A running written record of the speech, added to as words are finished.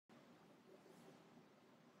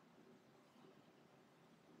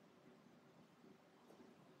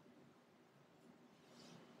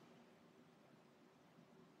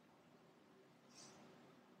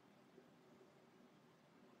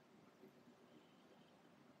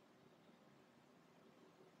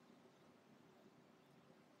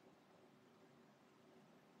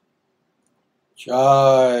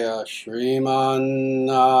Jaya Shriman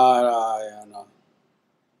Narayana.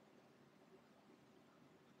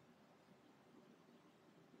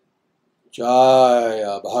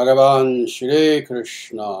 Jaya Bhagavan Shri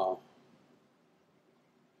Krishna.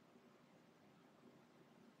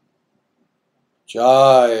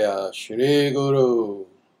 Jaya Shri Guru.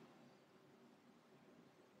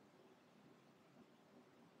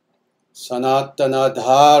 Sanatana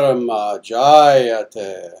Dharma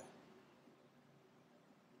Jayate.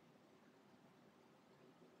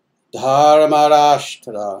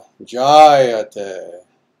 Dharmarashtra Jayate.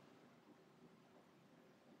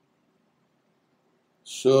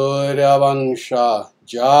 Suryavansha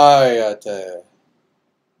Jayate.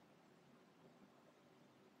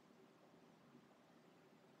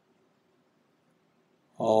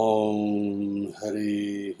 Om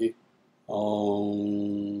Hari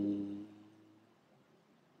Om.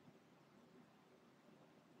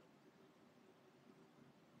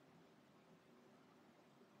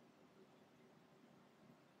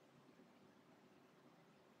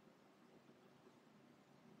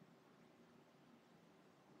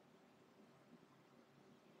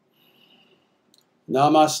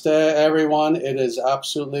 Namaste, everyone. It is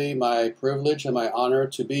absolutely my privilege and my honor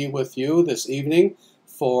to be with you this evening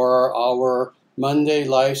for our Monday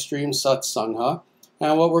live stream Satsangha.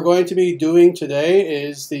 And what we're going to be doing today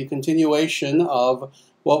is the continuation of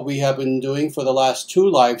what we have been doing for the last two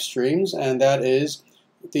live streams, and that is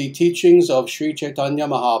the teachings of Sri Chaitanya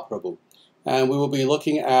Mahaprabhu. And we will be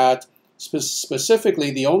looking at specifically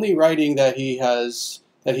the only writing that he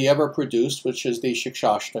ever produced, which is the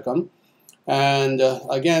Shikshashtakam. And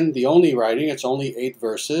again, the only writing, it's only 8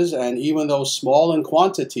 verses, and even though small in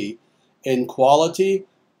quantity, in quality,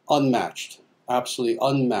 unmatched, absolutely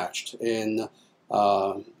unmatched in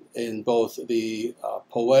both the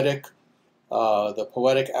poetic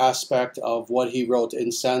aspect of what he wrote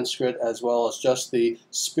in Sanskrit, as well as just the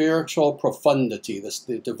spiritual profundity,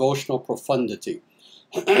 the devotional profundity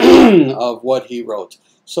of what he wrote.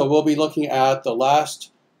 So we'll be looking at the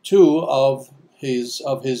last 2 of his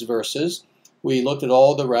verses. We looked at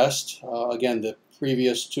all the rest, again, the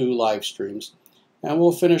previous 2 live streams, and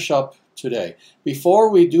we'll finish up today.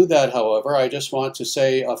 Before we do that, however, I just want to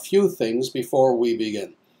say a few things before we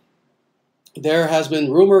begin. There has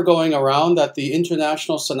been rumor going around that the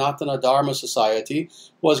International Sanatana Dharma Society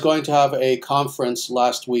was going to have a conference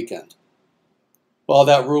last weekend. Well,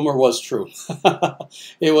 that rumor was true.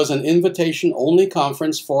 It was an invitation-only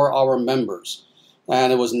conference for our members.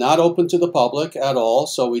 And it was not open to the public at all,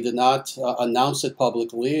 so we did not announce it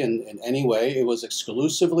publicly in any way. It was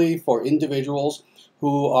exclusively for individuals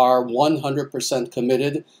who are 100%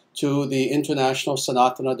 committed to the International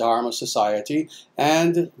Sanatana Dharma Society,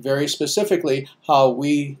 and very specifically how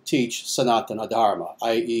we teach Sanatana Dharma,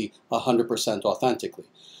 i.e. 100% authentically.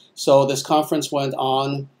 So this conference went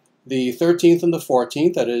on the 13th and the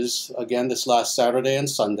 14th, that is, again, this last Saturday and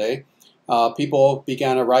Sunday. People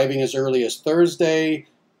began arriving as early as Thursday.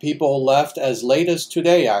 People left as late as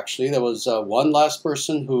today, actually. There was one last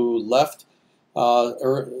person who left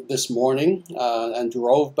this morning and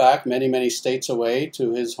drove back many, many states away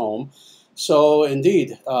to his home. So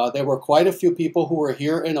indeed, there were quite a few people who were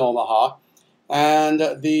here in Omaha.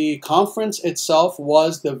 And the conference itself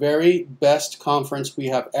was the very best conference we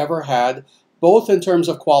have ever had, both in terms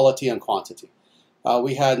of quality and quantity.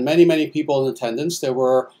 We had many, many people in attendance. There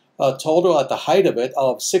were a total at the height of it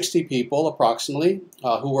of 60 people approximately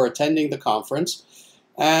who were attending the conference.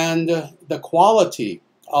 And the quality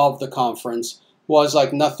of the conference was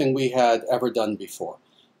like nothing we had ever done before.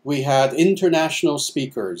 We had international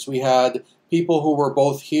speakers. We had people who were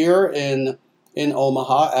both here in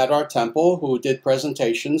Omaha at our temple who did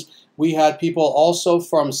presentations. We had people also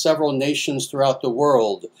from several nations throughout the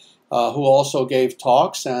world who also gave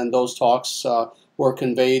talks, and those talks were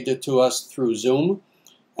conveyed to us through Zoom.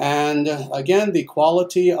 And again, the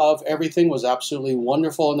quality of everything was absolutely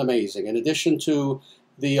wonderful and amazing. In addition to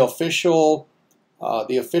the official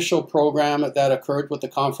program that occurred with the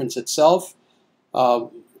conference itself,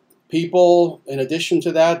 people, in addition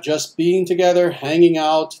to that, just being together, hanging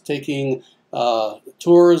out, taking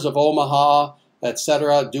tours of Omaha,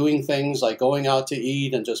 etc., doing things like going out to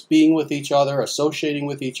eat and just being with each other, associating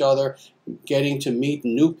with each other, getting to meet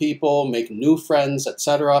new people, make new friends,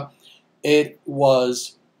 etc. It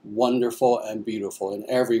was wonderful and beautiful in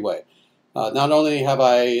every way. Not only have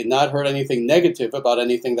I not heard anything negative about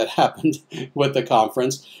anything that happened with the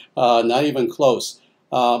conference, not even close.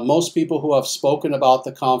 Most people who have spoken about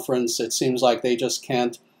the conference, it seems like they just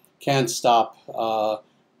can't stop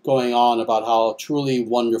going on about how truly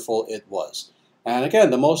wonderful it was. And again,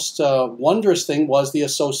 the most wondrous thing was the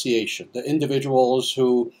association, the individuals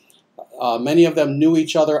who, many of them knew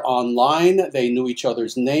each other online. They knew each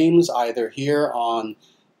other's names either here on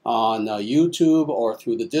YouTube or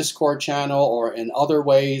through the Discord channel or in other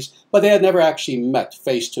ways, but they had never actually met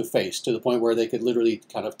face to face to the point where they could literally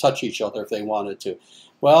kind of touch each other if they wanted to.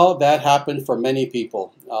 Well, that happened for many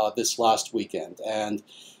people this last weekend. And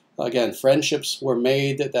again, friendships were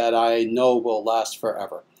made that I know will last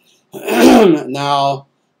forever. Now,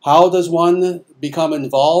 how does one become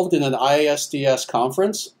involved in an ISDS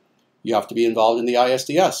conference? You have to be involved in the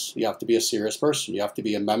ISDS. You have to be a serious person. You have to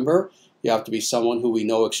be a member. You have to be someone who we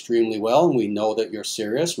know extremely well, and we know that you're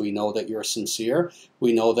serious. We know that you're sincere.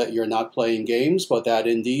 We know that you're not playing games, but that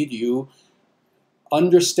indeed you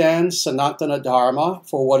understand Sanatana Dharma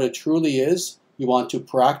for what it truly is. You want to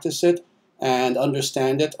practice it and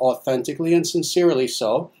understand it authentically and sincerely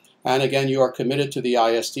so. And again, you are committed to the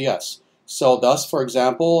ISDS. So thus, for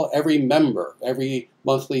example, every member, every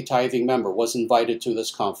monthly tithing member was invited to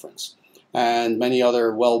this conference. And many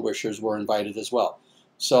other well-wishers were invited as well.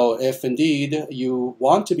 So if indeed you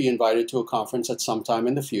want to be invited to a conference at some time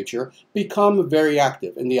in the future, become very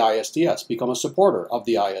active in the ISDS. Become a supporter of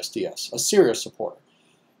the ISDS, a serious supporter.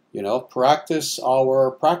 You know, practice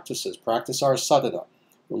our practices, practice our sadhana,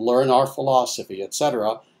 learn our philosophy,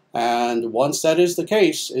 etc. And once that is the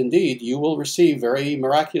case, indeed, you will receive very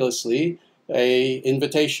miraculously an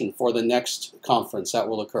invitation for the next conference that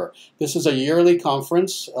will occur. This is a yearly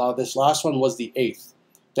conference. This last one was the 8th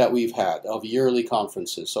that we've had of yearly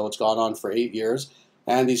conferences. So it's gone on for 8 years.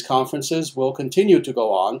 And these conferences will continue to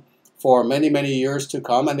go on for many, many years to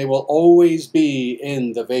come. And they will always be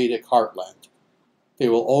in the Vedic heartland. They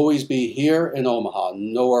will always be here in Omaha,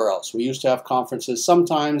 nowhere else. We used to have conferences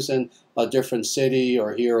sometimes in a different city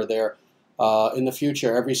or here or there. In the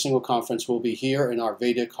future, every single conference will be here in our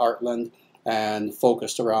Vedic heartland and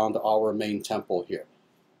focused around our main temple here.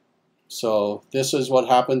 So this is what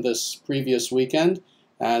happened this previous weekend.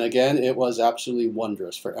 And again, it was absolutely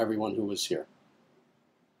wondrous for everyone who was here.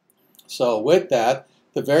 So with that,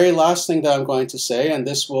 the very last thing that I'm going to say, and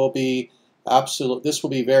this will be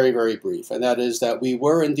very, very brief, and that is that we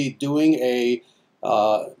were indeed doing a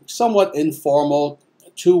somewhat informal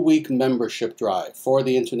 2-week membership drive for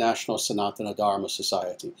the International Sanatana Dharma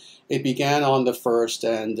Society. It began on the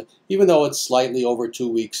 1st, and even though it's slightly over 2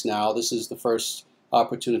 weeks now, this is the first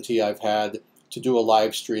opportunity I've had to do a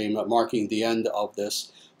live stream marking the end of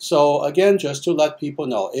this. So again, just to let people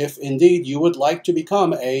know, if indeed you would like to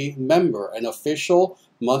become a member, an official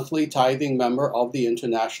monthly tithing member of the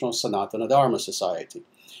International Sanatana Dharma Society,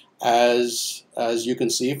 as you can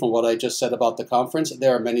see from what I just said about the conference,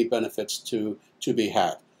 there are many benefits to be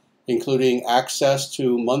had, including access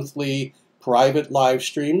to monthly private live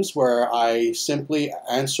streams where I simply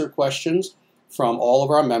answer questions from all of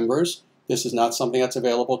our members. This is not something that's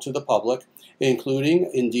available to the public, including,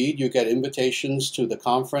 indeed, you get invitations to the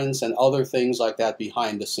conference and other things like that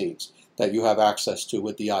behind the scenes that you have access to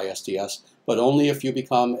with the ISDS, but only if you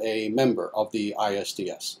become a member of the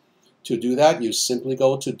ISDS. To do that, you simply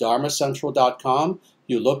go to dharmacentral.com,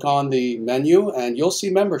 you look on the menu, and you'll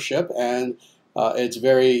see membership, and it's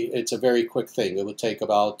a very quick thing. It would take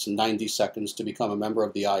about 90 seconds to become a member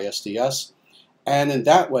of the ISDS. And in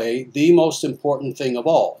that way, the most important thing of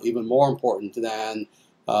all, even more important than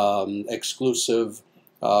exclusive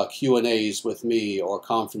Q&As with me or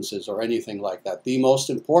conferences or anything like that, the most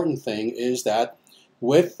important thing is that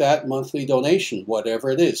with that monthly donation, whatever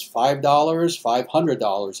it is, $5,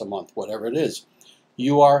 $500 a month, whatever it is,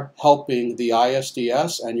 you are helping the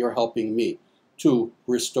ISDS and you're helping me to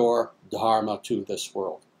restore Dharma to this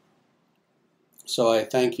world. So I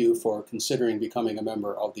thank you for considering becoming a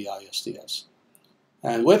member of the ISDS.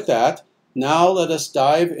 And with that, now let us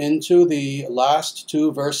dive into the last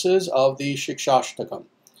 2 verses of the Shikshashtakam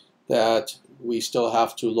that we still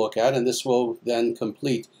have to look at, and this will then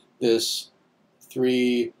complete this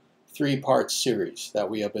three-part series that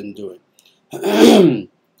we have been doing.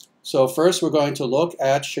 So first we're going to look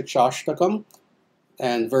at Shikshashtakam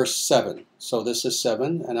and verse 7. So this is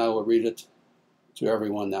 7, and I will read it to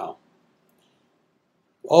everyone now.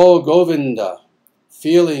 O Govinda,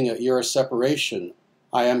 feeling your separation,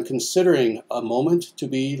 I am considering a moment to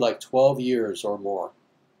be like 12 years or more.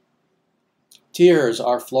 Tears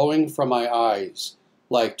are flowing from my eyes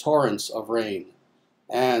like torrents of rain,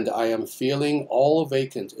 and I am feeling all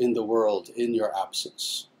vacant in the world in your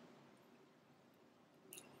absence.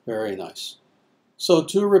 Very nice. So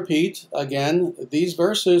to repeat, again, these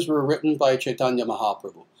verses were written by Chaitanya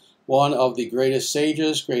Mahaprabhu, one of the greatest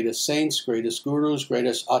sages, greatest saints, greatest gurus,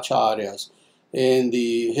 greatest acharyas in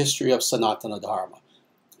the history of Sanatana Dharma.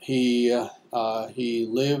 He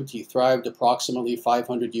He thrived approximately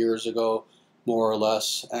 500 years ago, more or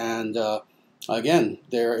less. And again,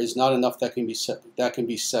 there is not enough that can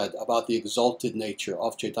be said about the exalted nature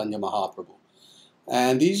of Chaitanya Mahaprabhu.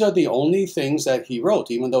 And these are the only things that he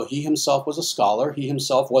wrote, even though he himself was a scholar, he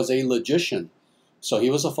himself was a logician. So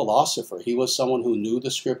he was a philosopher. He was someone who knew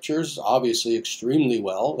the scriptures, obviously extremely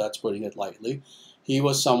well, that's putting it lightly. He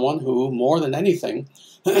was someone who, more than anything,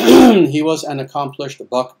 he was an accomplished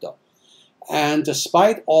bhakta. And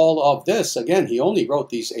despite all of this, again, he only wrote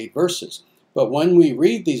these 8 verses. But when we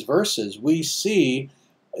read these verses, we see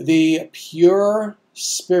the pure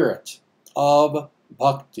spirit of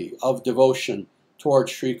bhakti, of devotion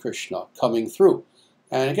towards Sri Krishna coming through.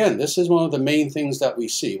 And again, this is one of the main things that we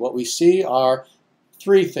see. What we see are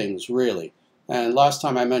 3 things, really. And last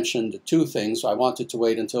time I mentioned 2 things, so I wanted to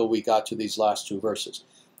wait until we got to these last 2 verses.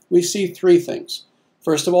 We see 3 things.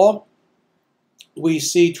 First of all, we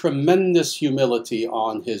see tremendous humility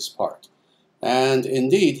on his part. And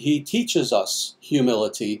indeed, he teaches us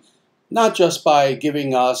humility, not just by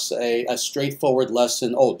giving us a straightforward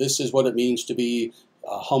lesson, oh, this is what it means to be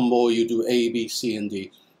humble, you do A, B, C, and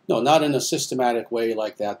D. No, not in a systematic way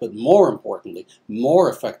like that, but more importantly, more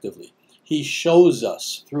effectively, he shows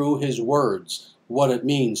us through his words what it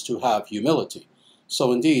means to have humility.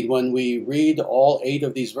 So indeed, when we read all 8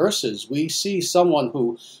 of these verses, we see someone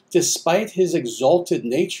who, despite his exalted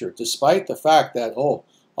nature, despite the fact that, oh,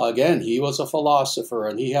 again, he was a philosopher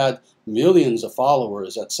and he had millions of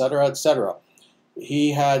followers, etc.,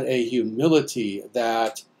 he had a humility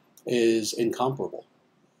that is incomparable.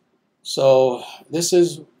 So this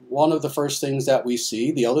is one of the first things that we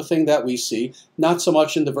see. The other thing that we see, not so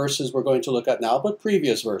much in the verses we're going to look at now, but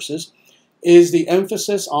previous verses, is the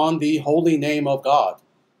emphasis on the holy name of God,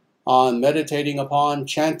 on meditating upon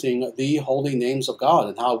chanting the holy names of God,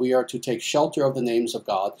 and how we are to take shelter of the names of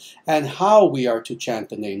God, and how we are to chant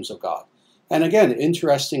the names of God. And again,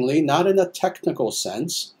 interestingly, not in a technical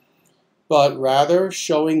sense, but rather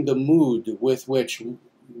showing the mood with which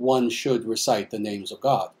one should recite the names of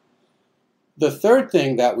God. The third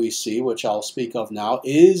thing that we see, which I'll speak of now,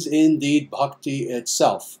 is indeed bhakti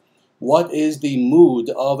itself. What is the mood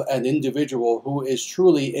of an individual who is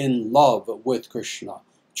truly in love with Krishna,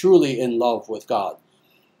 truly in love with God?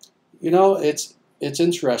 You know, it's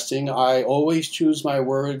interesting. I always choose my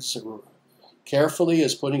words carefully,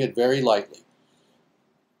 as putting it very lightly.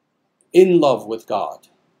 In love with God.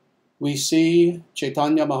 We see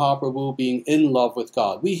Chaitanya Mahaprabhu being in love with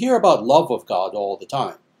God. We hear about love of God all the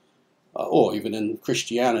time. Or even in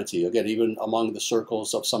Christianity, again, even among the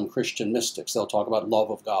circles of some Christian mystics, they'll talk about love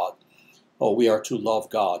of God. Oh, we are to love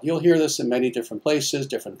God. You'll hear this in many different places,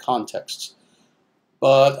 different contexts.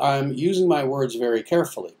 But I'm using my words very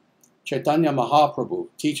carefully. Chaitanya Mahaprabhu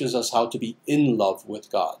teaches us how to be in love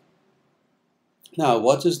with God. Now,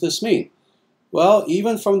 what does this mean? Well,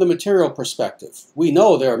 even from the material perspective, we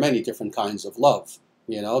know there are many different kinds of love.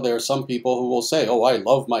 You know, there are some people who will say, oh, I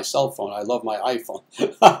love my cell phone, I love my iPhone.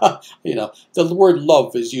 You know, the word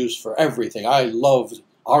love is used for everything. I love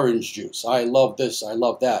orange juice, I love this, I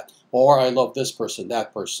love that, or I love this person,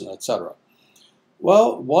 that person, etc.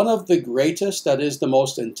 Well, one of the greatest, that is the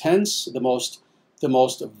most intense, the most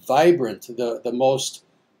vibrant, the most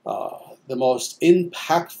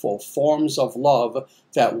impactful forms of love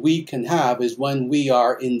that we can have is when we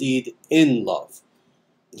are indeed in love.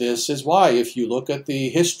 This is why, if you look at the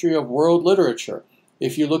history of world literature,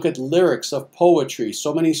 if you look at lyrics of poetry,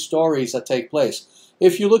 so many stories that take place,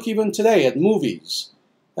 if you look even today at movies,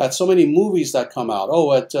 at so many movies that come out,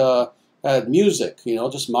 at music, you know,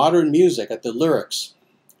 just modern music, at the lyrics,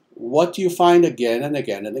 what do you find again and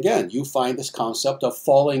again and again? You find this concept of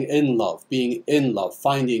falling in love, being in love,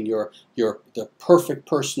 finding the perfect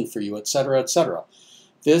person for you, etc., etc.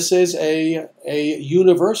 This is a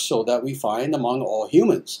universal that we find among all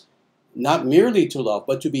humans, not merely to love,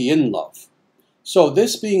 but to be in love. So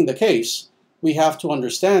this being the case, we have to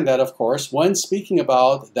understand that, of course, when speaking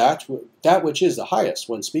about that which is the highest,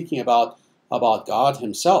 when speaking about God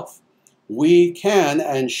himself, we can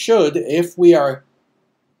and should, if we are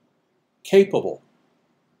capable,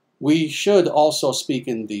 we should also speak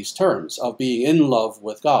in these terms of being in love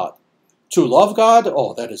with God. To love God,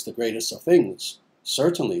 oh, that is the greatest of things.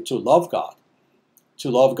 Certainly, to love God.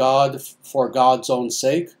 To love God for God's own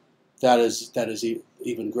sake, that is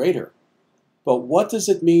even greater. But what does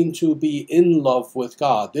it mean to be in love with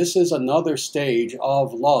God? This is another stage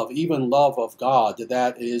of love, even love of God,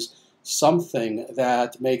 that is something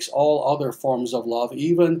that makes all other forms of love,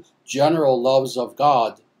 even general loves of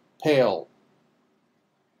God, pale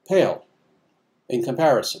in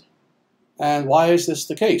comparison. And why is this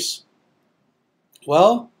the case?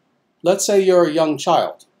 Well, Let's say you're a young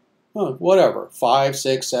child, whatever, 5,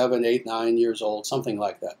 6, 7, 8, 9 years old, something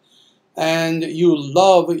like that. And you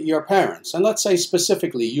love your parents. And let's say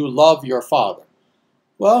specifically you love your father.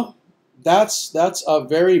 Well, that's a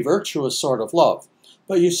very virtuous sort of love.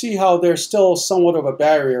 But you see how there's still somewhat of a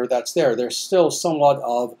barrier that's there. There's still somewhat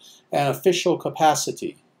of an official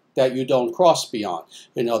capacity that you don't cross beyond.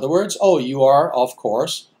 In other words, you are, of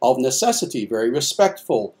course, of necessity, very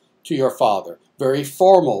respectful to your father, very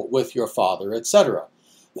formal with your father, etc.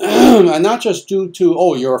 And not just due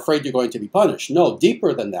to, you're afraid you're going to be punished. No,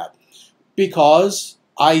 deeper than that. Because,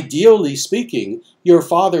 ideally speaking, your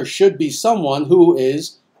father should be someone who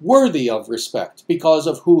is worthy of respect because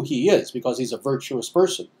of who he is, because he's a virtuous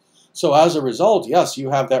person. So as a result, yes, you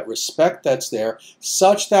have that respect that's there,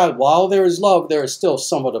 such that while there is love, there is still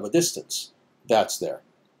somewhat of a distance that's there.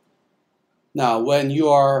 Now, when you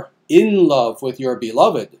are in love with your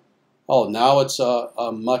beloved, now it's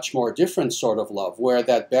a much more different sort of love, where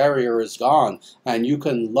that barrier is gone, and you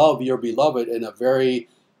can love your beloved in a very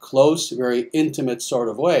close, very intimate sort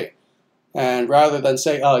of way. And rather than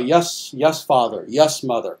say, yes, yes, father, yes,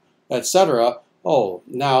 mother, etc.,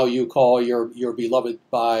 now you call your beloved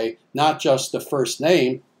by not just the first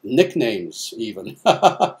name, nicknames even.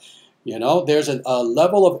 There's a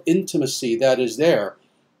level of intimacy that is there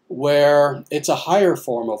where it's a higher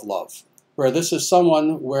form of love, where this is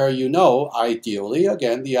someone where ideally,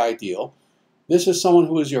 again, the ideal, this is someone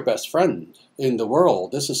who is your best friend in the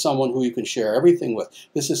world. This is someone who you can share everything with.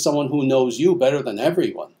 This is someone who knows you better than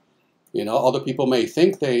everyone. Other people may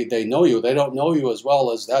think they know you. They don't know you as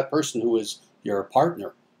well as that person who is your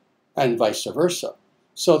partner, and vice versa.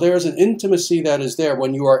 So there's an intimacy that is there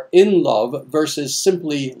when you are in love versus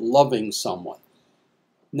simply loving someone.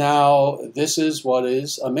 Now, this is what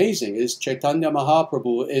is amazing, is Chaitanya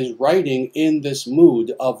Mahaprabhu is writing in this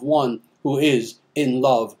mood of one who is in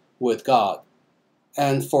love with God,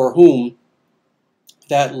 and for whom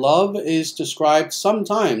that love is described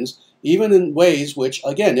sometimes even in ways which,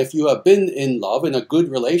 again, if you have been in love, in a good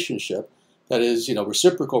relationship, that is,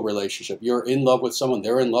 reciprocal relationship, you're in love with someone,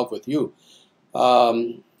 they're in love with you,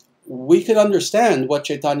 we can understand what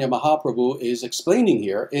Chaitanya Mahaprabhu is explaining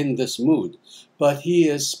here in this mood. But he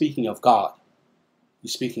is speaking of God.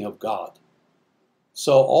 He's speaking of God.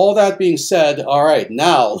 So all that being said, all right,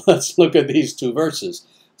 now let's look at these two verses.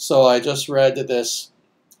 So I just read this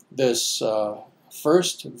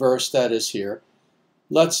first verse that is here.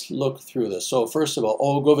 Let's look through this. So first of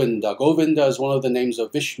all, Govinda. Govinda is one of the names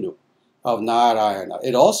of Vishnu, of Narayana.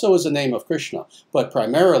 It also is a name of Krishna, but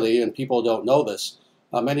primarily, and people don't know this,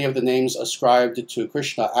 many of the names ascribed to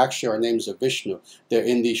Krishna actually are names of Vishnu. They're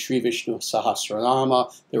in the Sri Vishnu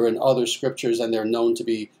Sahasranama, they're in other scriptures, and they're known to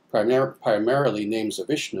be primarily names of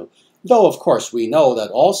Vishnu. Though, of course, we know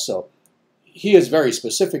that also he is very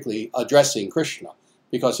specifically addressing Krishna,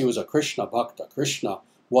 because he was a Krishna Bhakta. Krishna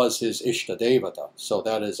was his Ishta Devata, so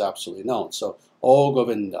that is absolutely known. So,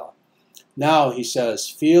 Govinda. Now, he says,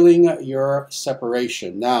 feeling your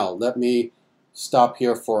separation. Now, let me stop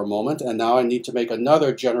here for a moment, and now I need to make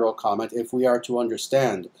another general comment if we are to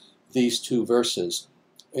understand these two verses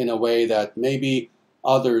in a way that maybe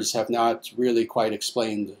others have not really quite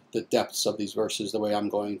explained the depths of these verses the way I'm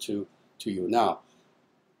going to you now.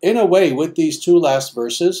 In a way, with these two last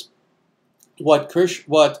verses, what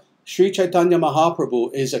Sri Chaitanya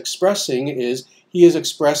Mahaprabhu is expressing is, he is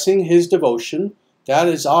expressing his devotion. That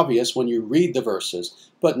is obvious when you read the verses.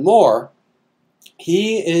 But more,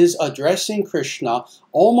 he is addressing Krishna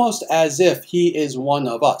almost as if he is one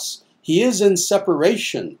of us. He is in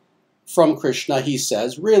separation from Krishna, he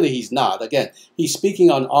says. Really, he's not. Again, he's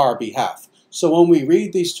speaking on our behalf. So when we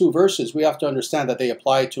read these two verses, we have to understand that they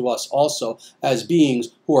apply to us also as beings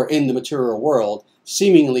who are in the material world,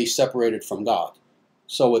 seemingly separated from God.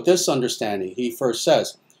 So with this understanding, he first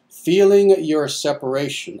says, feeling your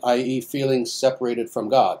separation, i.e. feeling separated from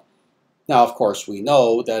God. Now, of course, we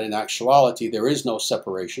know that in actuality there is no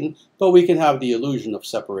separation, but we can have the illusion of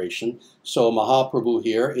separation. So Mahaprabhu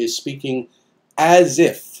here is speaking as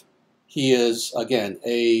if he is, again,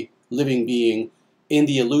 a living being in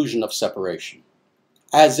the illusion of separation.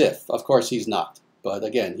 As if. Of course, he's not. But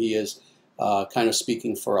again, he is kind of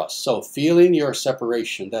speaking for us. So, feeling your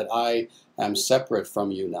separation, that I am separate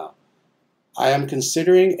from you now. I am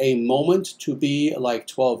considering a moment to be like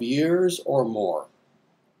 12 years or more.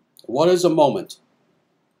 What is a moment?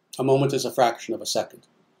 A moment is a fraction of a second.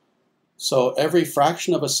 So every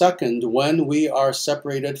fraction of a second, when we are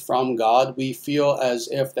separated from God, we feel as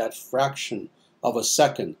if that fraction of a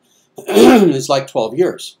second is like 12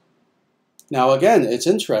 years. Now again, it's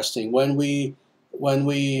interesting, when we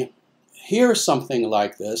hear something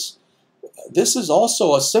like this, this is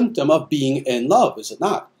also a symptom of being in love, is it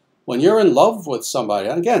not? When you're in love with somebody,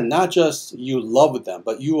 and again, not just you love them,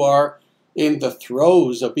 but you are in the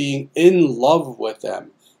throes of being in love with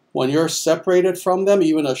them. When you're separated from them,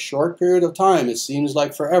 even a short period of time, it seems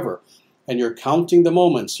like forever. And you're counting the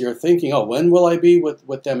moments. You're thinking, oh, when will I be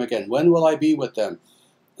with them again? When will I be with them?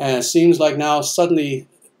 And it seems like now suddenly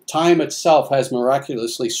time itself has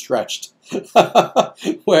miraculously stretched.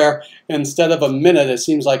 Where instead of a minute, it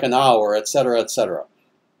seems like an hour, etc., etc.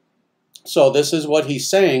 So this is what he's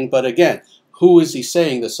saying. But again, who is he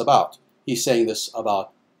saying this about? He's saying this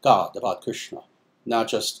about God, about Krishna, not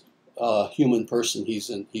just a human person he's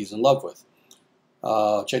in love with.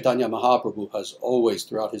 Chaitanya Mahaprabhu has always,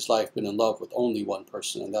 throughout his life, been in love with only one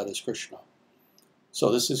person, and that is Krishna.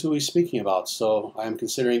 So this is who he's speaking about. So I am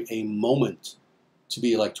considering a moment to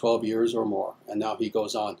be like 12 years or more. And now he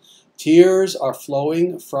goes on. Tears are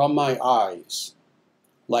flowing from my eyes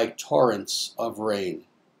like torrents of rain.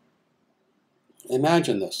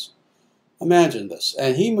 Imagine this. Imagine this.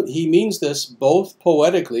 And he means this both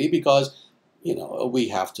poetically because, you know, we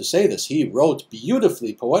have to say this. He wrote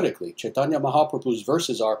beautifully poetically. Chaitanya Mahaprabhu's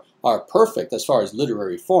verses are perfect as far as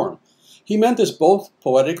literary form. He meant this both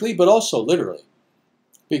poetically but also literally.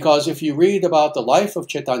 Because if you read about the life of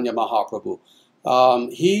Chaitanya Mahaprabhu,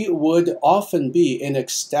 he would often be in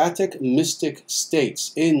ecstatic mystic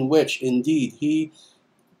states in which indeed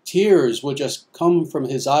tears would just come from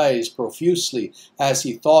his eyes profusely as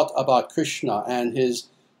he thought about Krishna and his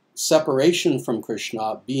separation from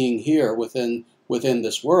Krishna being here within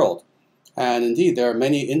this world. And indeed, there are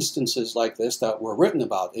many instances like this that were written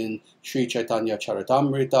about in Sri Chaitanya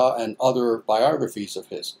Charitamrita and other biographies of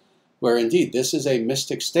his, where indeed this is a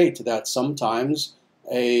mystic state that sometimes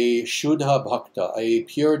a Shuddha Bhakta, a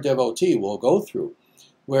pure devotee, will go through,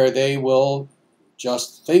 where they will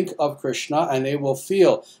just think of Krishna and they will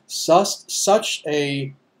feel such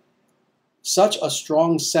a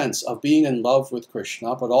strong sense of being in love with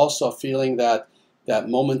Krishna, but also feeling that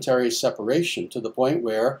momentary separation to the point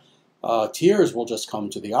where tears will just come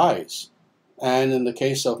to the eyes. And in the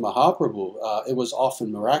case of Mahaprabhu, it was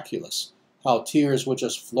often miraculous how tears would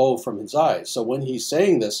just flow from his eyes. So when he's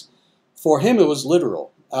saying this, for him it was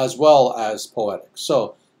literal as well as poetic.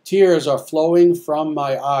 So tears are flowing from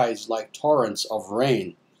my eyes like torrents of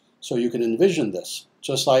rain. So you can envision this,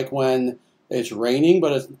 just like when it's raining,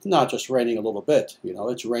 but it's not just raining a little bit. You know,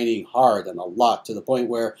 it's raining hard and a lot to the point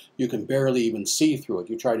where you can barely even see through it.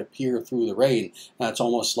 You try to peer through the rain, and it's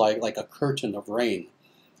almost like a curtain of rain.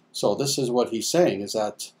 So this is what he's saying, is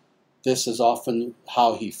that this is often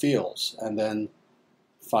how he feels. And then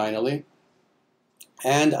finally,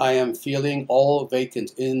 and I am feeling all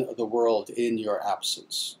vacant in the world in your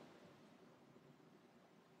absence.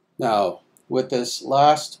 Now, with this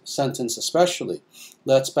last sentence especially,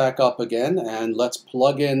 let's back up again and let's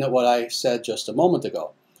plug in what I said just a moment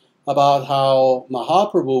ago about how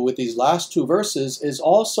Mahaprabhu, with these last two verses, is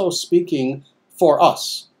also speaking for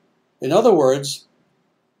us. In other words,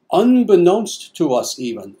 unbeknownst to us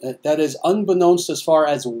even, that is, unbeknownst as far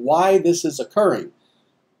as why this is occurring,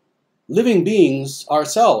 living beings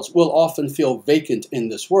ourselves will often feel vacant in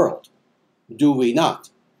this world. Do we not?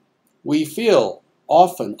 We feel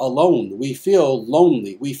often alone. We feel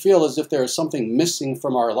lonely. We feel as if there is something missing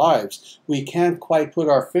from our lives. We can't quite put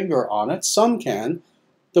our finger on it. Some can.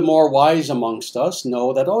 The more wise amongst us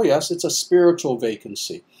know that, oh yes, it's a spiritual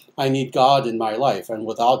vacancy. I need God in my life. And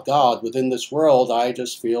without God within this world, I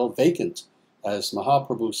just feel vacant. As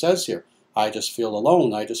Mahaprabhu says here, I just feel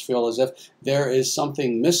alone. I just feel as if there is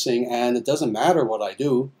something missing, and it doesn't matter what I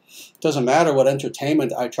do. It doesn't matter what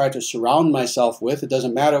entertainment I try to surround myself with. It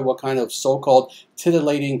doesn't matter what kind of so-called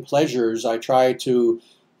titillating pleasures I try to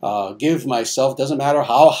give myself. It doesn't matter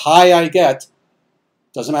how high I get.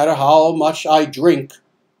 It doesn't matter how much I drink.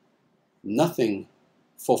 Nothing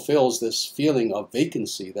fulfills this feeling of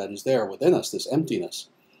vacancy that is there within us, this emptiness.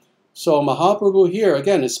 So Mahaprabhu here,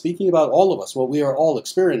 again, is speaking about all of us, what we are all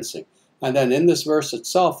experiencing. And then in this verse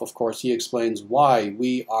itself, of course, he explains why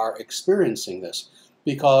we are experiencing this.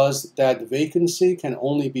 Because that vacancy can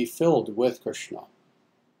only be filled with Krishna.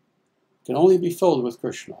 Can only be filled with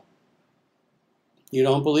Krishna. You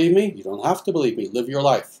don't believe me? You don't have to believe me. Live your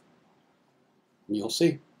life. And you'll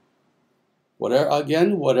see.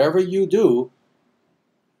 Whatever you do,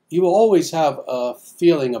 you will always have a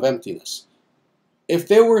feeling of emptiness. If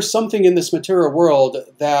there were something in this material world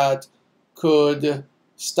that could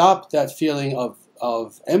stop that feeling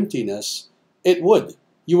of emptiness, it would.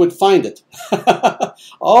 You would find it.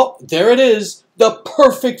 Oh, there it is. The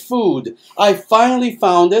perfect food. I finally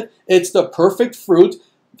found it. It's the perfect fruit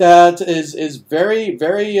that is very,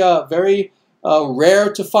 very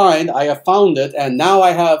rare to find. I have found it, and now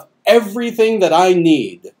I have everything that I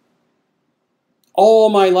need. All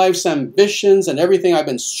my life's ambitions and everything I've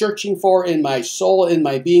been searching for in my soul, in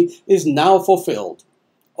my being, is now fulfilled.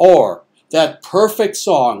 Or that perfect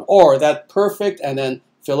song, or that perfect, and then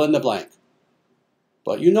fill in the blank.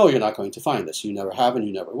 But you know you're not going to find this. You never have and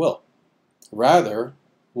you never will. Rather,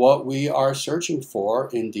 what we are searching for,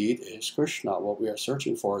 indeed, is Krishna. What we are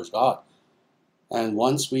searching for is God. And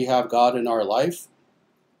once we have God in our life,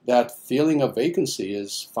 that feeling of vacancy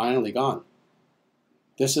is finally gone.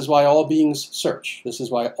 This is why all beings search. This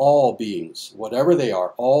is why all beings, whatever they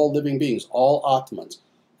are, all living beings, all Atmans,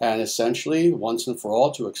 and essentially, once and for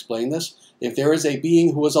all, to explain this, if there is a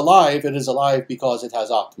being who is alive, it is alive because it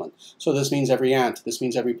has Atman. So this means every ant, this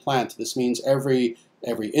means every plant, this means every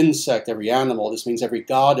insect, every animal, this means every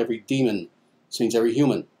god, every demon, this means every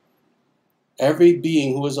human. Every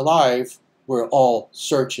being who is alive, we're all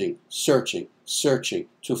searching, searching, searching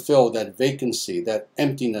to fill that vacancy, that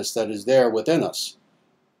emptiness that is there within us.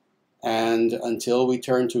 And until we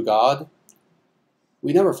turn to God,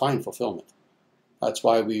 we never find fulfillment. That's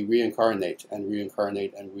why we reincarnate and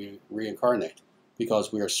reincarnate and reincarnate,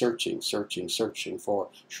 because we are searching, searching, searching for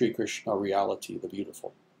Sri Krishna reality, the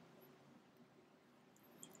beautiful.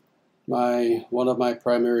 One of my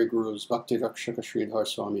primary gurus, Bhakti Rakshaka Sridhar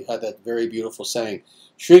Swami, had that very beautiful saying,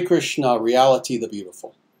 Sri Krishna reality, the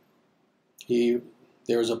beautiful.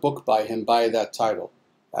 There's a book by him by that title,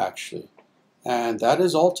 actually. And that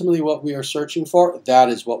is ultimately what we are searching for. That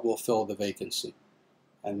is what will fill the vacancy,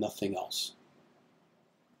 and nothing else.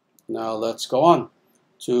 Now let's go on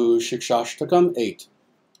to Shikshashtakam 8.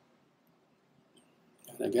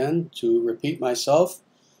 And again, to repeat myself,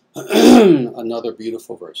 another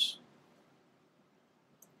beautiful verse.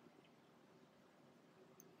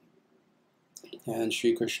 And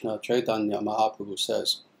Sri Chaitanya Mahaprabhu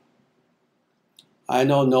says, I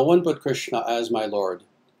know no one but Krishna as my Lord,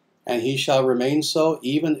 and he shall remain so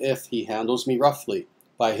even if he handles me roughly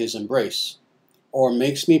by his embrace, or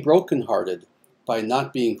makes me brokenhearted by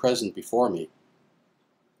not being present before me.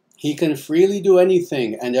 He can freely do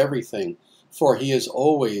anything and everything, for he is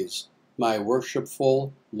always my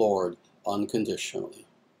worshipful Lord unconditionally.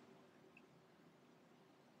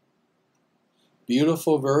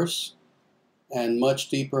 Beautiful verse, and much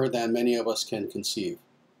deeper than many of us can conceive.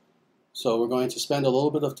 So we're going to spend a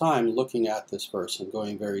little bit of time looking at this verse and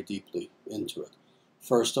going very deeply into it.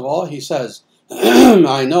 First of all, he says,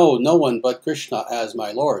 I know no one but Krishna as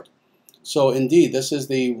my Lord. So indeed, this is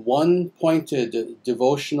the one-pointed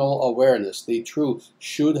devotional awareness, the true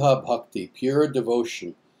Shuddha Bhakti, pure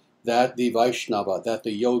devotion, that the Vaishnava, that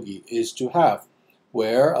the yogi is to have,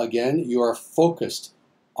 where, again, you are focused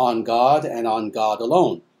on God and on God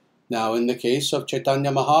alone. Now, in the case of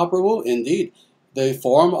Chaitanya Mahaprabhu, indeed, the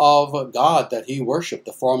form of God that he worshipped,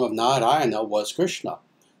 the form of Narayana, was Krishna.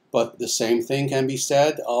 But the same thing can be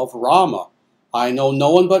said of Rama. I know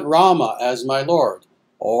no one but Rama as my Lord.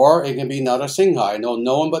 Or it can be Narasingha. I know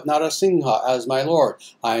no one but Narasingha as my Lord.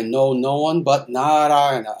 I know no one but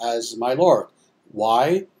Narayana as my Lord.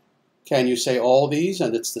 Why can you say all these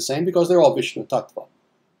and it's the same? Because they're all Vishnu Tattva.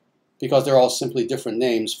 Because they're all simply different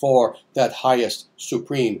names for that highest,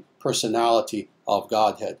 supreme personality of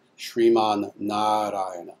Godhead, Shriman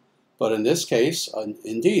Narayana. But in this case,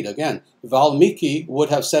 indeed, again, Valmiki would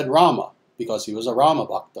have said Rama, because he was a Rama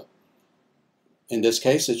Bhakta. In this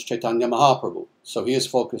case, it's Chaitanya Mahaprabhu, so he is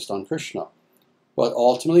focused on Krishna. But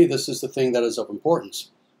ultimately, this is the thing that is of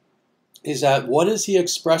importance, is that what is he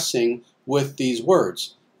expressing with these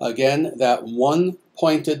words? Again, that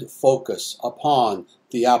one-pointed focus upon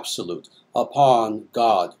the Absolute, upon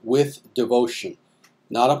God, with devotion.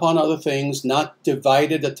 Not upon other things, not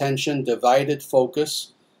divided attention, divided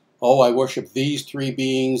focus. Oh, I worship these 3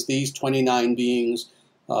 beings, these 29 beings,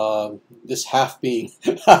 this half being.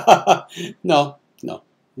 No.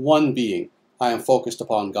 One being. I am focused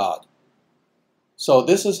upon God. So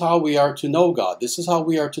this is how we are to know God. This is how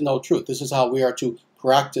we are to know truth. This is how we are to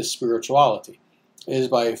practice spirituality. It is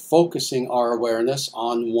by focusing our awareness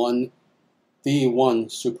on the one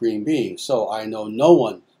supreme being. So I know no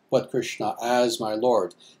one but Krishna as my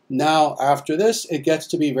Lord. Now, after this, it gets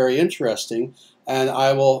to be very interesting, and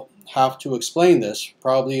I will have to explain this,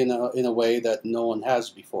 probably in a way that no one has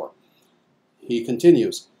before. He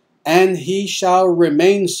continues, and he shall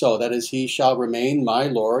remain so. That is, he shall remain my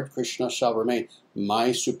Lord. Krishna shall remain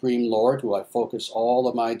my supreme Lord, who I focus all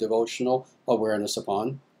of my devotional awareness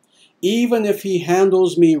upon, even if he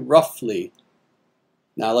handles me roughly.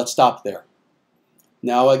 Now, let's stop there.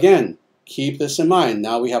 Now, again, keep this in mind.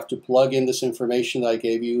 Now we have to plug in this information that I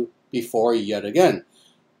gave you before yet again.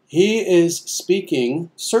 he is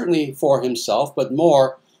speaking certainly for himself, but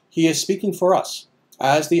more, he is speaking for us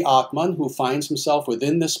as the Atman who finds himself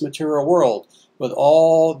within this material world with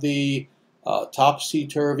all the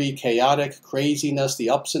topsy-turvy, chaotic craziness, the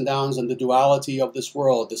ups and downs and the duality of this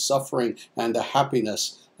world, the suffering and the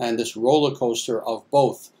happiness, and this roller coaster of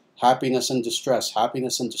both happiness and distress,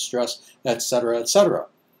 etc., etc.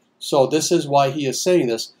 So this is why he is saying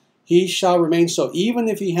this. He shall remain so, even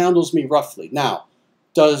if he handles me roughly. Now,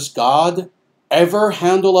 does God ever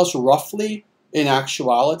handle us roughly in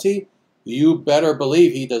actuality? You better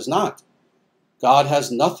believe he does not. God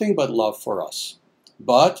has nothing but love for us.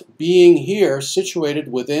 But being here,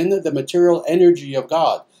 situated within the material energy of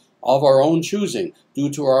God, of our own choosing, due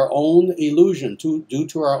to our own illusion, due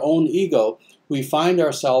to our own ego, we find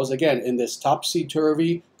ourselves, again, in this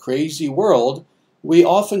topsy-turvy, crazy world. We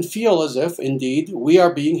often feel as if, indeed, we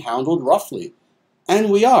are being handled roughly. And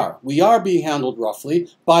we are. We are being handled roughly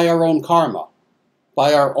by our own karma,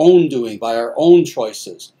 by our own doing, by our own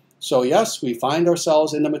choices. So yes, we find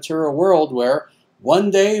ourselves in a material world where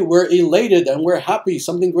one day we're elated and we're happy,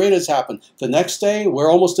 something great has happened. The next day we're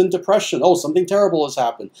almost in depression, oh, something terrible has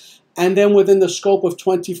happened. And then within the scope of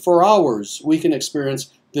 24 hours, we can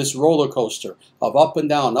experience this roller coaster of up and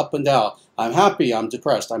down, up and down. I'm happy, I'm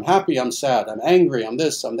depressed. I'm happy, I'm sad. I'm angry, I'm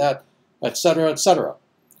this, I'm that, etc., etc.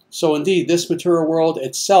 So indeed, this material world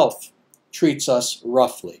itself treats us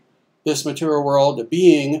roughly. This material world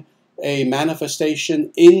being a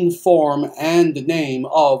manifestation in form and name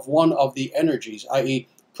of one of the energies, i.e.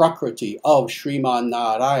 Prakriti of Sriman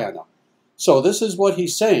Narayana. So this is what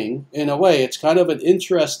he's saying. In a way, it's kind of an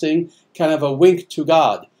interesting, kind of a wink to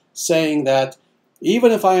God, saying that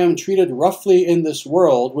even if I am treated roughly in this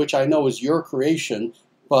world, which I know is your creation,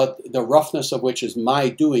 but the roughness of which is my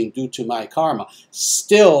doing due to my karma,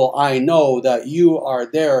 still I know that you are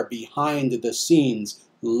there behind the scenes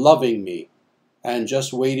loving me and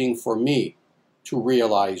just waiting for me to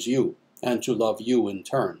realize you and to love you in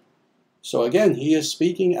turn. So again, he is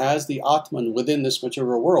speaking as the Atman within this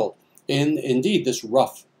material world, in indeed this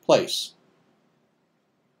rough place.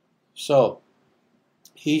 So,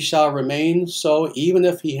 he shall remain so even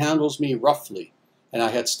if he handles me roughly. And I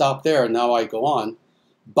had stopped there, and now I go on.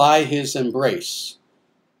 By his embrace.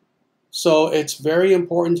 So it's very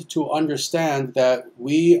important to understand that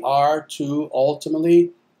we are to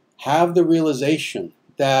ultimately have the realization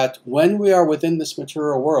that when we are within this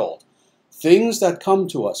material world, things that come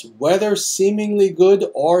to us, whether seemingly good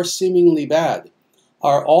or seemingly bad,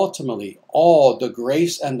 are ultimately all the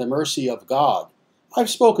grace and the mercy of God. I've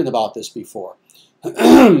spoken about this before.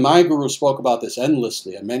 My guru spoke about this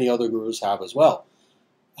endlessly, and many other gurus have as well.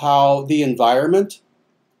 How the environment,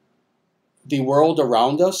 the world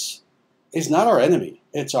around us, is not our enemy,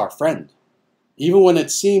 it's our friend. Even when it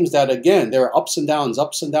seems that, again, there are ups and downs,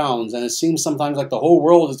 and it seems sometimes like the whole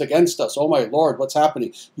world is against us. Oh my Lord, what's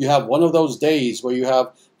happening? You have one of those days where you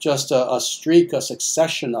have just a streak, a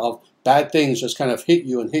succession of bad things just kind of hit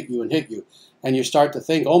you and hit you and hit you. And you start to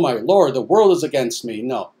think, oh my Lord, the world is against me.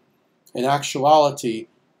 No. In actuality,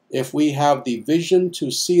 if we have the vision to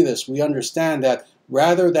see this, we understand that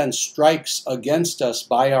rather than strikes against us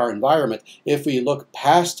by our environment, if we look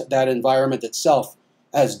past that environment itself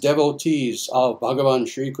as devotees of Bhagavan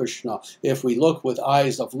Sri Krishna, if we look with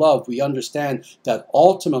eyes of love, we understand that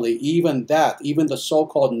ultimately even the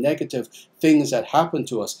so-called negative things that happen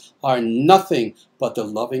to us are nothing but the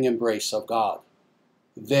loving embrace of God,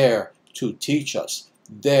 there to teach us,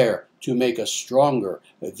 there to make us stronger,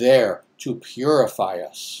 there to purify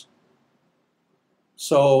us.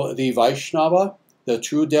 So the Vaishnava, the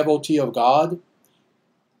true devotee of God,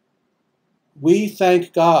 we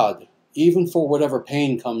thank God even for whatever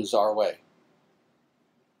pain comes our way.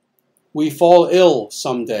 We fall ill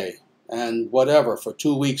someday, and whatever, for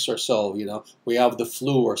 2 weeks or so, we have the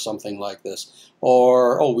flu or something like this.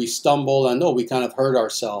 Or, we stumble and, we kind of hurt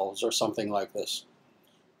ourselves or something like this.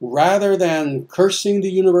 Rather than cursing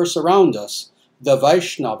the universe around us, the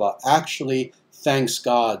Vaishnava actually thanks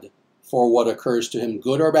God for what occurs to him,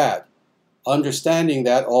 good or bad, understanding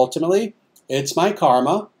that ultimately it's my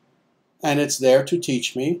karma and it's there to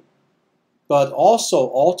teach me, but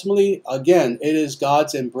also ultimately, again, it is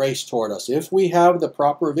God's embrace toward us. If we have the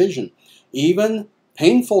proper vision, even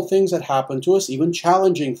painful things that happen to us, even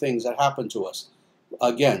challenging things that happen to us,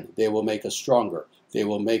 again, they will make us stronger. They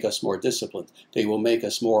will make us more disciplined. They will make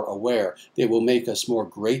us more aware. They will make us more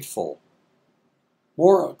grateful.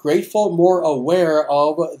 More grateful, more aware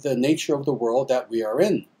of the nature of the world that we are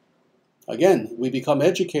in. Again, we become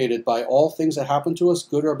educated by all things that happen to us,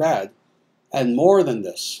 good or bad. And more than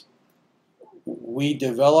this, we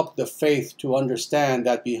develop the faith to understand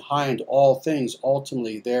that behind all things,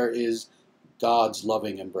 ultimately, there is God's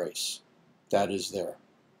loving embrace. That is there.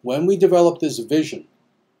 When we develop this vision,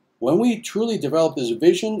 when we truly develop this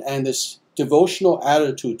vision and this devotional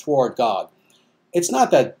attitude toward God, it's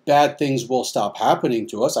not that bad things will stop happening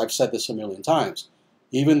to us. I've said this a million times.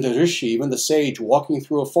 Even the rishi, even the sage walking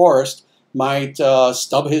through a forest might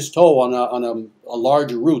stub his toe on a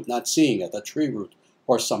large root, not seeing it, a tree root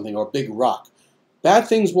or something, or a big rock. Bad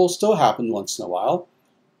things will still happen once in a while,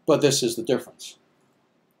 but this is the difference.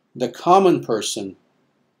 The common person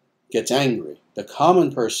gets angry. The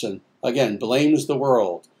common person, again, blames the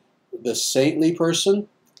world. The saintly person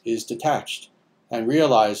is detached and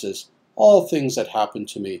realizes all things that happen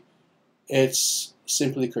to me, it's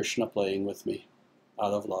simply Krishna playing with me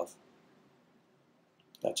out of love.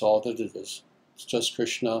 That's all that it is. It's just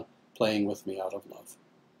Krishna playing with me out of love.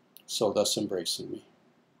 So thus embracing me.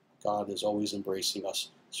 God is always embracing us.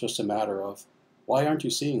 It's just a matter of, why aren't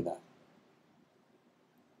you seeing that?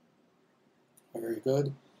 Very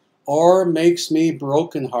good. Or makes me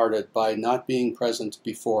brokenhearted by not being present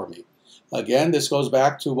before me. Again, this goes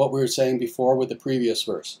back to what we were saying before with the previous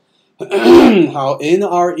verse. How in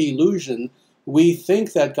our illusion, we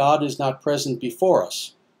think that God is not present before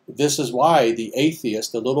us. This is why the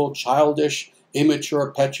atheist, the little childish,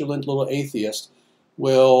 immature, petulant little atheist,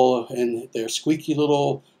 will, in their squeaky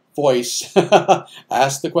little voice,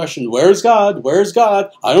 ask the question, where's God? Where's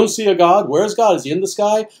God? I don't see a God. Where's God? Is he in the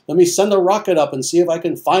sky? Let me send a rocket up and see if I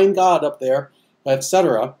can find God up there,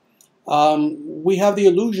 etc. We have the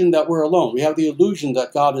illusion that we're alone. We have the illusion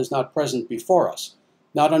that God is not present before us.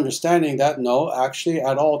 Not understanding that, no, actually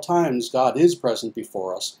at all times God is present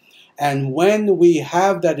before us. And when we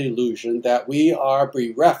have that illusion that we are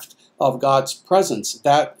bereft of God's presence,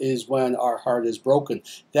 that is when our heart is broken.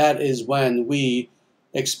 That is when we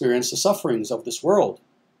experience the sufferings of this world.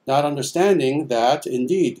 Not understanding that,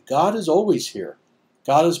 indeed, God is always here.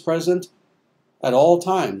 God is present at all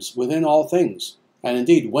times, within all things. And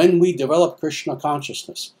indeed, when we develop Krishna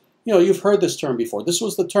consciousness, you've heard this term before. This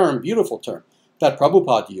was the term, beautiful term, that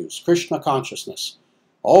Prabhupada used, Krishna consciousness.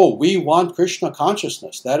 Oh, we want Krishna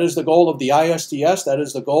consciousness. That is the goal of the ISDS. That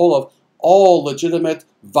is the goal of all legitimate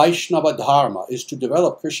Vaishnava Dharma, is to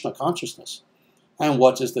develop Krishna consciousness. And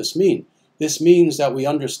what does this mean? This means that we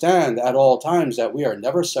understand at all times that we are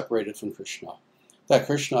never separated from Krishna, that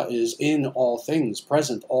Krishna is in all things,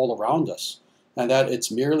 present all around us, and that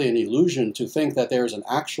it's merely an illusion to think that there is an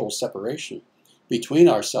actual separation between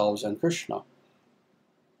ourselves and Krishna.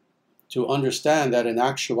 To understand that in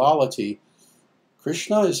actuality,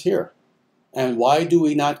 Krishna is here. And why do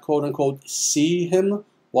we not, quote unquote, see him?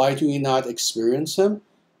 Why do we not experience him?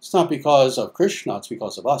 It's not because of Krishna, it's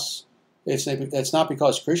because of us. It's not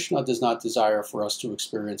because Krishna does not desire for us to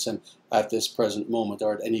experience him at this present moment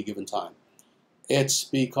or at any given time. It's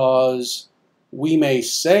because we may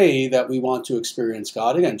say that we want to experience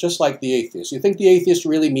God, again, just like the atheist. You think the atheist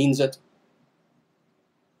really means it?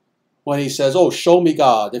 When he says, oh, show me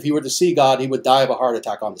God. If he were to see God, he would die of a heart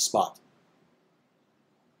attack on the spot.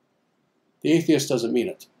 The atheist doesn't mean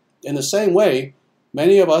it. In the same way,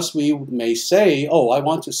 many of us, we may say, oh, I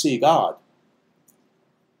want to see God.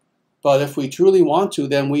 But if we truly want to,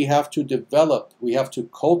 then we have to develop, we have to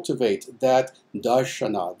cultivate that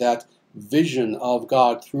darshana, that vision of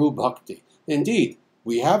God through bhakti. Indeed,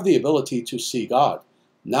 we have the ability to see God,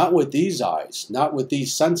 not with these eyes, not with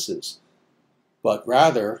these senses, but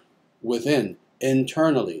rather within,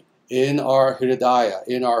 internally, in our hridaya,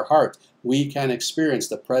 in our heart. We can experience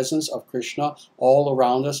the presence of Krishna all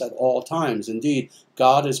around us at all times. Indeed,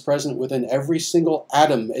 God is present within every single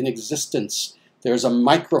atom in existence. There's a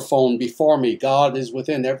microphone before me. God is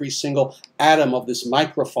within every single atom of this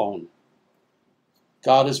microphone.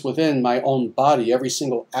 God is within my own body, every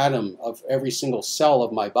single atom of every single cell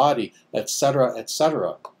of my body, etc.,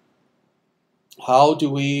 etc. How do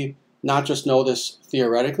we not just know this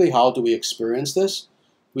theoretically? How do we experience this?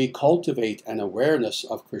 We cultivate an awareness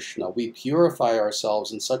of Krishna. We purify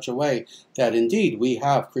ourselves in such a way that indeed we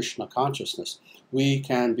have Krishna consciousness. We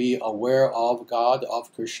can be aware of God,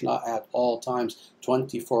 of Krishna at all times,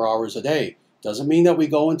 24 hours a day. Doesn't mean that we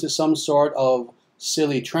go into some sort of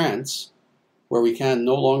silly trance where we can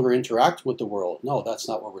no longer interact with the world. No, that's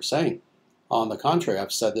not what we're saying. On the contrary,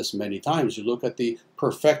 I've said this many times. You look at the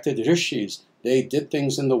perfected rishis. They did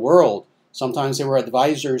things in the world. Sometimes they were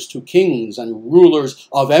advisors to kings and rulers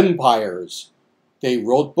of empires. They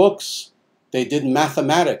wrote books. They did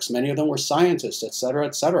mathematics. Many of them were scientists, etc.,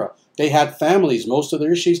 etc. They had families. Most of the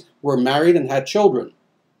rishis were married and had children,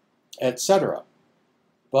 etc.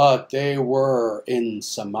 but they were in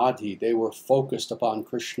samadhi. They were focused upon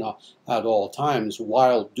Krishna at all times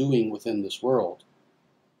while doing within this world.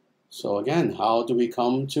 So again, how do we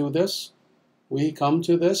come to this? We come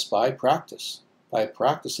to this by practice, by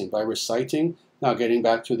practicing, by reciting. Now getting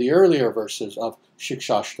back to the earlier verses of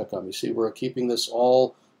Shikshashtakam, you see we're keeping this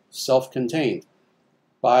all self-contained,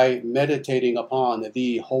 by meditating upon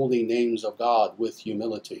the holy names of God with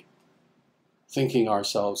humility, thinking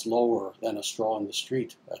ourselves lower than a straw in the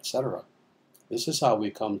street, etc. This is how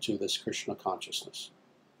we come to this Krishna consciousness.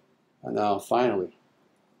 And now finally,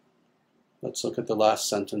 let's look at the last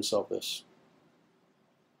sentence of this.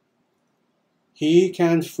 He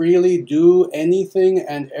can freely do anything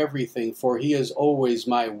and everything, for he is always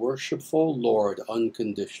my worshipful Lord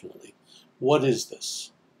unconditionally. What is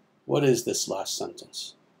this? What is this last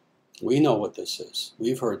sentence? We know what this is.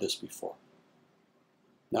 We've heard this before.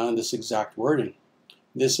 Not in this exact wording.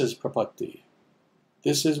 This is prapatti.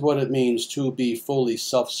 This is what it means to be fully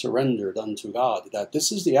self-surrendered unto God. That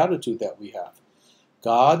this is the attitude that we have.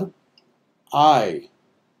 God, I.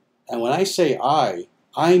 And when I say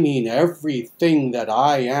I mean everything that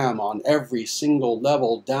I am on every single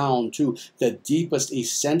level down to the deepest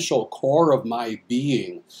essential core of my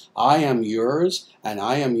being. I am yours, and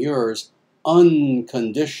I am yours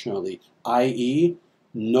unconditionally, i.e.,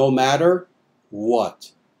 no matter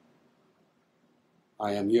what.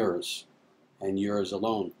 I am yours, and yours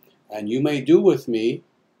alone. And you may do with me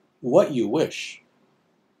what you wish.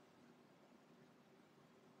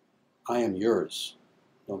 I am yours,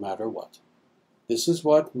 no matter what. This is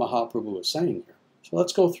what Mahaprabhu is saying here. So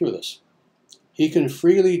let's go through this. He can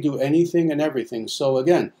freely do anything and everything. So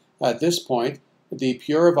again, at this point, the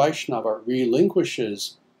pure Vaishnava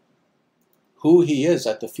relinquishes who he is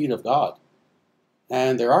at the feet of God.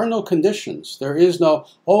 And there are no conditions. There is no,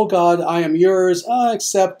 oh God, I am yours,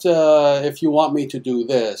 except if you want me to do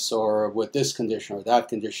this, or with this condition or that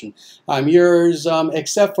condition. I'm yours,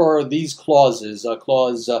 except for these clauses,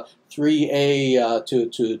 clause 3a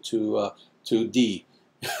to D.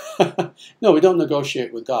 No, we don't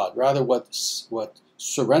negotiate with God. Rather, what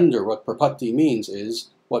surrender, what prapatti means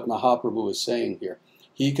is what Mahaprabhu is saying here.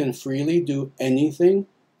 He can freely do anything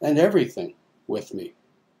and everything with me.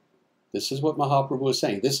 This is what Mahaprabhu is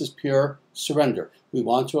saying. This is pure surrender. We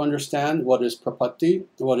want to understand what is prapatti,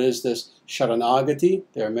 what is this sharanagati.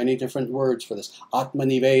 There are many different words for this.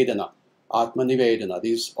 Atmanivedana,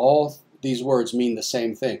 Atmanivedana. All these words mean the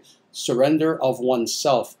same thing. Surrender of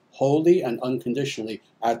oneself wholly and unconditionally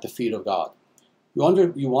at the feet of God.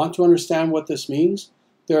 You want to understand what this means?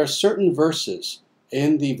 There are certain verses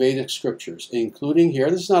in the Vedic scriptures, including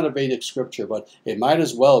here, this is not a Vedic scripture, but it might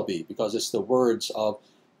as well be, because it's the words of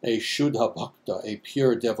a Shuddha Bhakta, a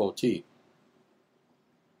pure devotee.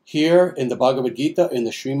 Here in the Bhagavad Gita, in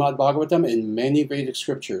the Srimad Bhagavatam, in many Vedic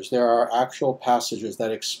scriptures, there are actual passages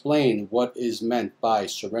that explain what is meant by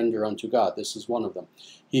surrender unto God. This is one of them.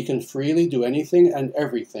 He can freely do anything and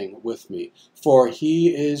everything with me, for he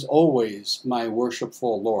is always my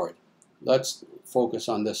worshipful Lord. Let's focus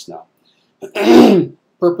on this now.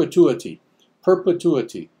 Perpetuity.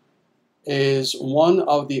 Perpetuity is one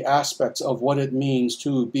of the aspects of what it means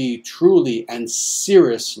to be truly and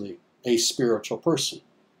seriously a spiritual person.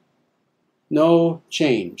 No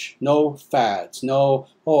change, no fads, no,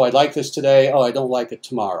 oh, I like this today, oh, I don't like it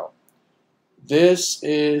tomorrow. This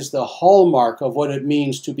is the hallmark of what it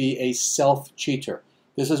means to be a self-cheater.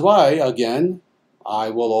 This is why, again, I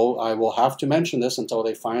will have to mention this until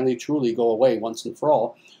they finally truly go away once and for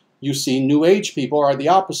all. You see, New Age people are the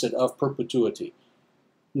opposite of perpetuity.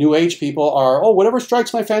 New Age people are, oh, whatever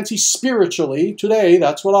strikes my fancy spiritually today,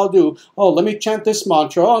 that's what I'll do. Oh, let me chant this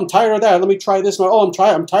mantra. Oh, I'm tired of that. Let me try this. Oh, I'm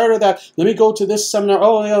tired of that. Let me go to this seminar.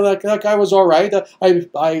 Oh, yeah, that guy was all right.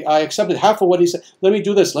 I accepted half of what he said. Let me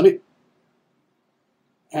do this.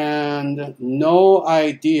 And no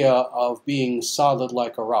idea of being solid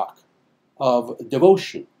like a rock, of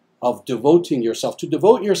devotion, of devoting yourself. To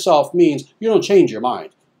devote yourself means you don't change your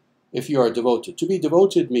mind if you are devoted. To be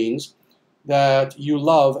devoted means that you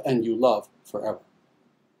love and you love forever,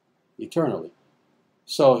 eternally.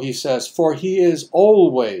 So he says, for he is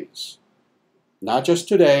always, not just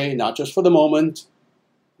today, not just for the moment,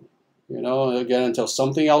 again, until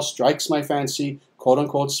something else strikes my fancy, quote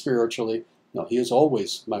unquote, spiritually. No, he is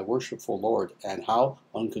always my worshipful Lord. And how?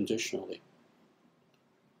 Unconditionally.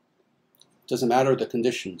 Doesn't matter the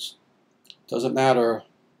conditions. Doesn't matter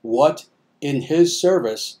what in his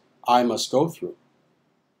service I must go through.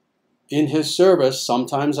 In his service,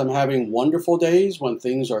 sometimes I'm having wonderful days when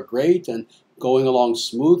things are great and going along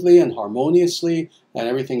smoothly and harmoniously and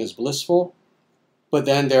everything is blissful. But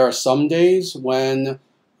then there are some days when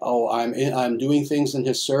oh, I'm doing things in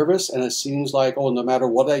his service, and it seems like, oh, no matter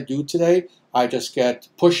what I do today, I just get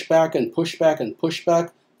pushback and pushback and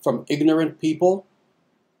pushback from ignorant people.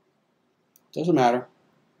 Doesn't matter.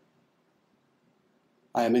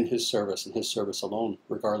 I am in his service and his service alone,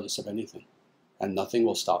 regardless of anything. And nothing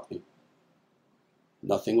will stop me.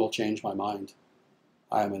 Nothing will change my mind.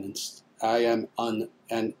 I am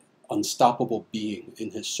an unstoppable being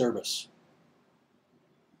in his service,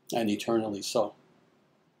 and eternally so.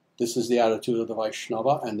 This is the attitude of the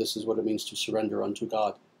Vaishnava, and this is what it means to surrender unto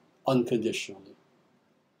God unconditionally,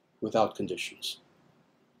 without conditions.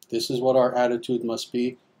 This is what our attitude must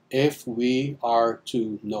be if we are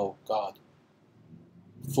to know God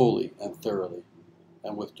fully and thoroughly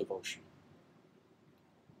and with devotion.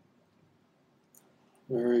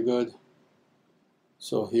 Very good.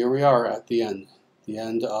 So here we are at the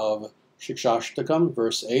end of Shikshashtakam,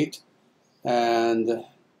 verse 8, and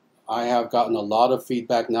I have gotten a lot of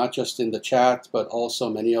feedback, not just in the chat, but also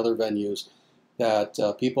many other venues, that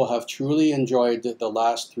people have truly enjoyed the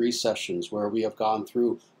last 3 sessions where we have gone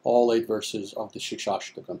through all 8 verses of the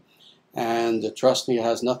Shikshashtakam. And trust me, it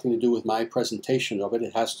has nothing to do with my presentation of it.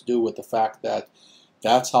 It has to do with the fact that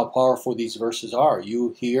that's how powerful these verses are.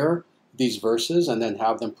 You hear these verses and then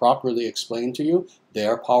have them properly explained to you. They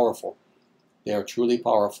are powerful. They are truly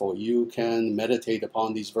powerful. You can meditate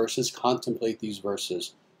upon these verses, contemplate these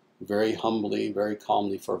verses very humbly, very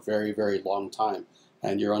calmly for a very, very long time.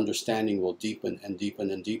 And your understanding will deepen and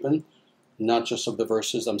deepen and deepen, not just of the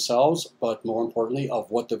verses themselves, but more importantly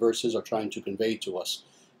of what the verses are trying to convey to us.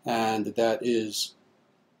 And that is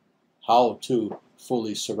how to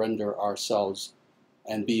fully surrender ourselves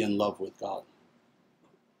and be in love with God.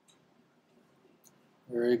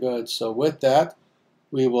 Very good. So with that,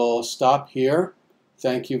 we will stop here.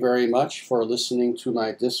 Thank you very much for listening to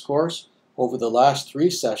my discourse over the last 3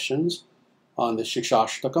 sessions on the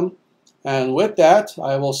Shikshashtakam. And with that,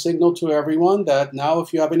 I will signal to everyone that now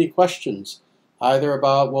if you have any questions, either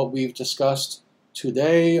about what we've discussed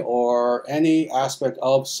today or any aspect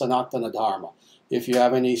of Sanatana Dharma, if you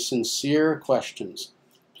have any sincere questions,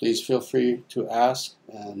 please feel free to ask,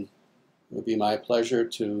 and it would be my pleasure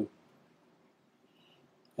to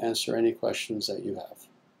answer any questions that you have.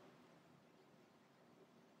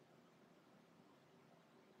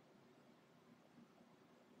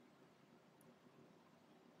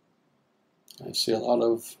 I see a lot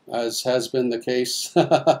of, as has been the case,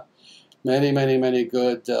 many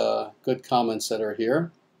good good comments that are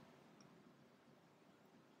here.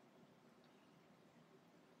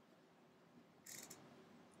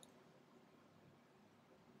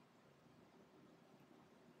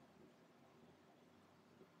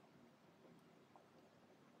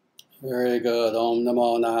 Very good. Om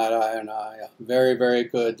Namo Narayanaya. Very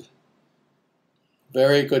good.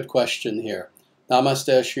 Very good question here.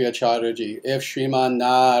 Namaste Sri Acharyaji. If Sriman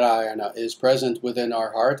Narayana is present within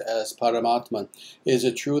our heart as Paramatman, is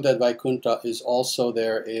it true that Vaikuntha is also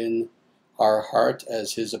there in our heart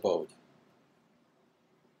as his abode?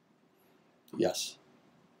 Yes.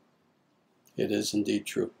 It is indeed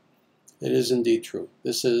true. It is indeed true.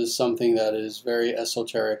 This is something that is very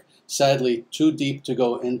esoteric. Sadly, too deep to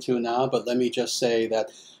go into now, but let me just say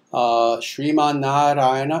that Sriman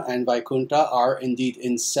Narayana and Vaikuntha are indeed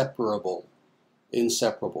inseparable.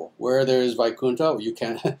 Inseparable. Where there is Vaikuntha, you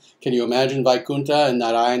can you imagine Vaikuntha and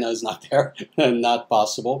Narayana is not there? Not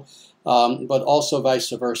possible. But also vice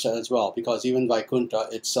versa as well, because even Vaikuntha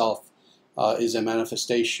itself is a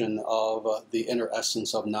manifestation of the inner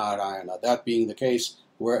essence of Narayana. That being the case,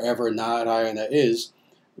 wherever Narayana is,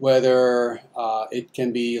 whether it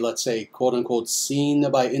can be, let's say, quote-unquote,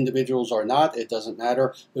 seen by individuals or not, it doesn't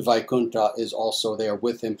matter. Vaikuntha is also there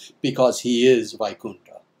with him because he is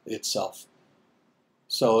Vaikuntha itself.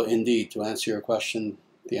 So indeed, to answer your question,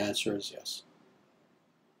 the answer is yes.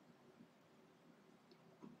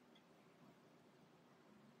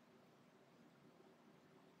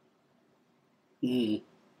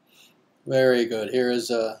 Very good. Here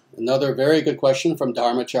is another very good question from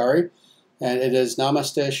Dharmachari, and it is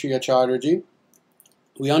Namaste Sri Acharyaji.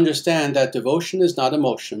 We understand that devotion is not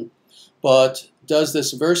emotion, but does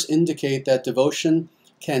this verse indicate that devotion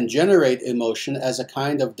can generate emotion as a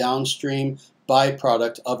kind of downstream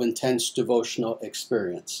byproduct of intense devotional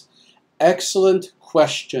experience? Excellent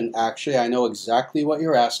question, actually. I know exactly what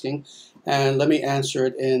you're asking, and let me answer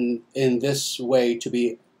it in this way to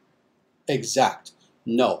be exact.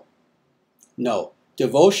 No. No.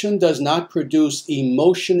 Devotion does not produce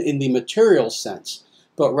emotion in the material sense,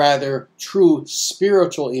 but rather true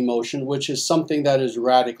spiritual emotion, which is something that is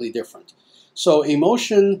radically different. So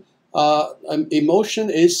emotion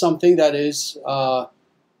is something that is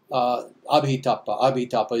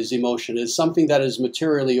Abhitapa is emotion. It's something that is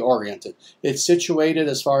materially oriented. It's situated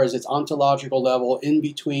as far as its ontological level in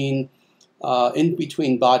between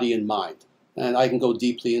body and mind. And I can go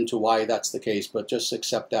deeply into why that's the case, but just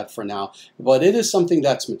accept that for now. But it is something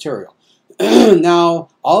that's material. Now,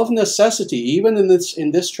 of necessity, even in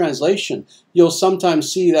this translation, you'll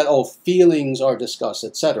sometimes see that, oh, feelings are discussed,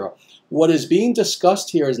 etc. What is being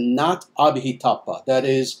discussed here is not abhitapa. That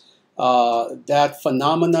is that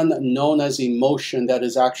phenomenon known as emotion that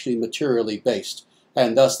is actually materially based,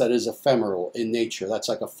 and thus that is ephemeral in nature. That's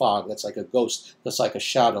like a fog, that's like a ghost, that's like a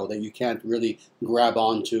shadow that you can't really grab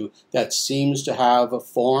onto, that seems to have a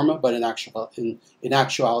form, but in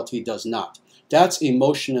actuality does not. That's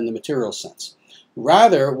emotion in the material sense.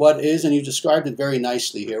 Rather, what is, and you described it very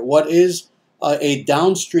nicely here, what is a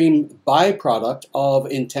downstream byproduct of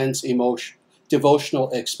intense emotion, devotional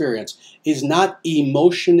experience, is not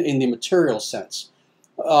emotion in the material sense,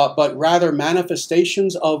 but rather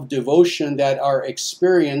manifestations of devotion that are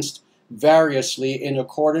experienced variously in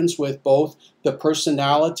accordance with both the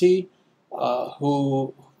personality,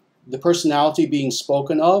 the personality being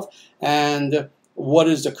spoken of, and what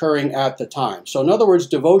is occurring at the time. So in other words,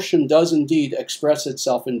 devotion does indeed express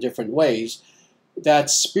itself in different ways that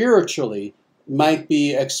spiritually might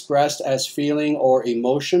be expressed as feeling or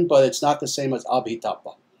emotion, but it's not the same as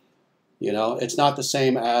abhitapa. You know, it's not the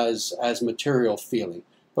same as material feeling,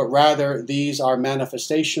 but rather these are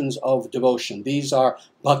manifestations of devotion. These are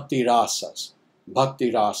bhakti rasas.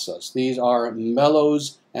 Bhakti rasas. These are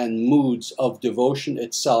mellows and moods of devotion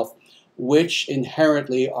itself, which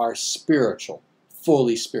inherently are spiritual,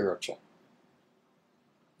 fully spiritual.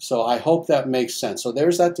 So I hope that makes sense. So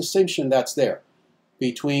there's that distinction that's there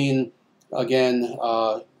between, again,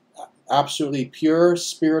 absolutely pure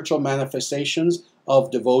spiritual manifestations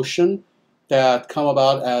of devotion that come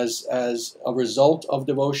about as a result of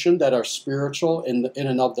devotion, that are spiritual in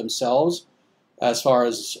and of themselves, as far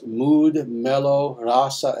as mood, mellow,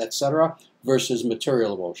 rasa, etc., versus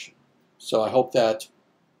material emotion. So I hope that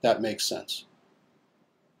makes sense.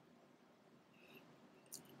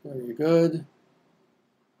 Very good.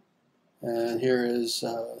 And here is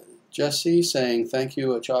Jesse saying, thank you,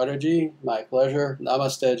 Acharyaji. My pleasure.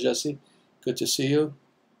 Namaste, Jesse. Good to see you.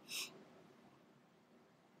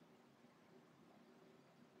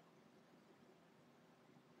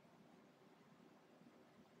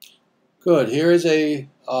 Good. Here is a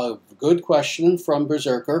good question from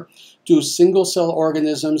Berserker. Do single-cell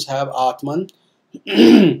organisms have Atman?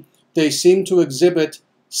 They seem to exhibit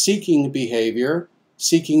seeking behavior,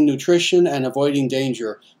 seeking nutrition and avoiding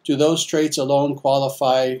danger. Do those traits alone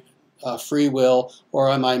qualify free will, or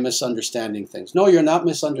am I misunderstanding things? No, you're not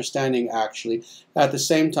misunderstanding, actually. At the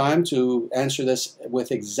same time, to answer this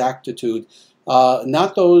with exactitude,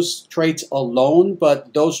 not those traits alone,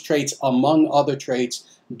 but those traits among other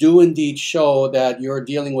traits do indeed show that you're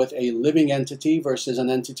dealing with a living entity versus an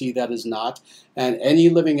entity that is not. And any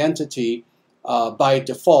living entity, by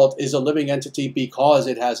default, is a living entity because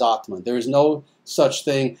it has Atman. There is no such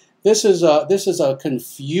thing. This is a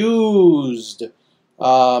confused,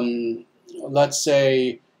 let's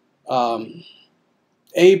say,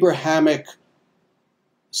 Abrahamic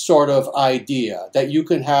sort of idea that you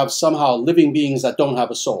can have somehow living beings that don't have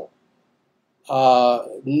a soul.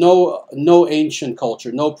 No ancient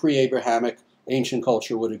culture, no pre-Abrahamic ancient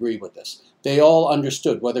culture would agree with this. They all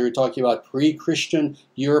understood, whether you're talking about pre-Christian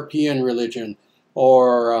European religion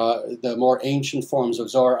or the more ancient forms of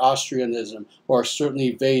Zoroastrianism, or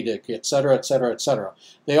certainly Vedic, etc., etc., etc.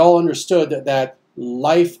 They all understood that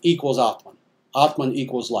life equals Atman. Atman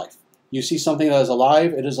equals life. You see something that is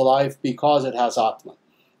alive, it is alive because it has Atman,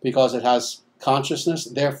 because it has consciousness,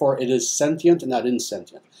 therefore it is sentient and not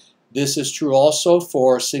insentient. This is true also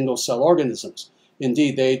for single-cell organisms.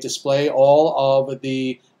 Indeed, they display all of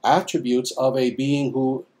the attributes of a being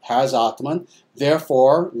who has Atman.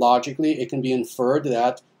 Therefore, logically, it can be inferred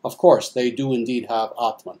that, of course, they do indeed have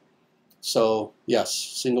Atman. So, yes,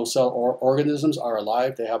 single-cell organisms are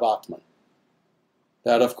alive, they have Atman.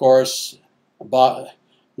 That, of course,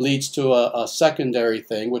 leads to a secondary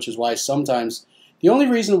thing, which is why sometimes the only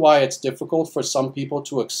reason why it's difficult for some people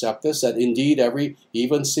to accept this, that indeed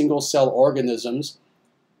even single-cell organisms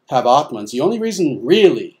have Atmans, the only reason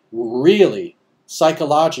really,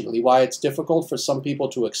 psychologically, why it's difficult for some people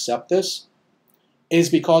to accept this is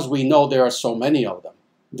because we know there are so many of them.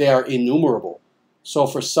 They are innumerable. So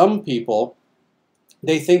for some people,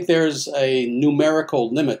 they think there's a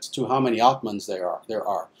numerical limit to how many Atmans there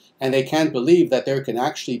are. And they can't believe that there can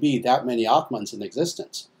actually be that many Atmans in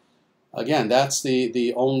existence. Again, that's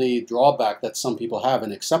the only drawback that some people have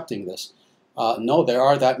in accepting this. No, there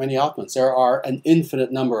are that many Atmans. There are an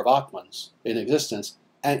infinite number of Atmans in existence.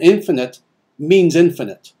 And infinite means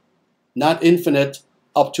infinite, not infinite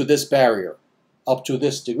up to this barrier, up to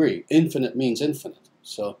this degree. Infinite means infinite.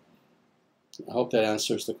 So I hope that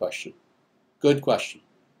answers the question. Good question.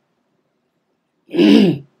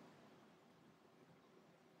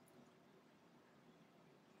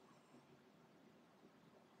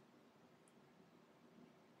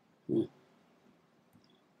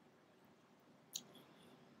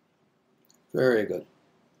 Very good.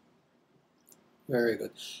 Very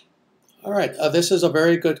good. All right, this is a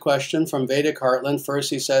very good question from Vedic Heartland. First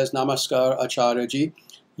he says, Namaskar Acharyaji.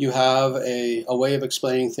 You have a way of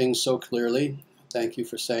explaining things so clearly. Thank you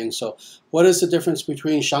for saying so. What is the difference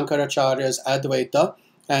between Shankaracharya's Advaita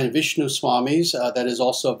and Vishnu Swami's, that is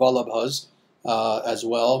also Vallabha's as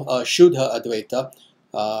well, Shuddha Advaita?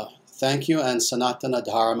 Thank you, and Sanatana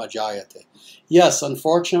Dharma Jayate. Yes,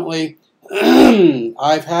 unfortunately,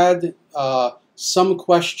 I've had some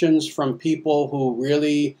questions from people who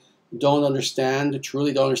really don't understand,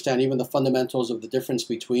 truly don't understand even the fundamentals of the difference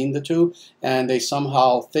between the two, and they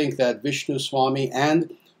somehow think that Vishnu Swami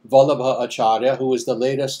and Vallabha Acharya, who is the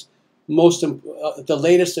latest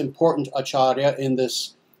important Acharya in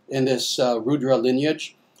this Rudra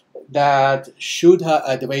lineage, that Shuddha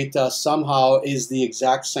Advaita somehow is the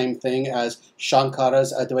exact same thing as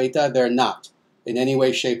Shankara's Advaita. They're not in any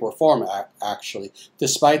way, shape, or form, actually,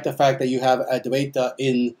 despite the fact that you have Advaita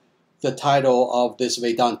in the title of this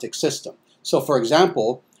Vedantic system. So, for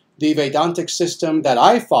example, the Vedantic system that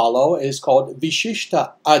I follow is called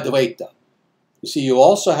Vishishta Advaita. You see, you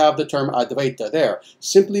also have the term Advaita there.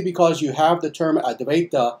 Simply because you have the term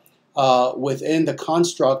Advaita within the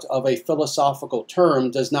construct of a philosophical term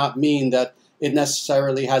does not mean that it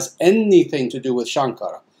necessarily has anything to do with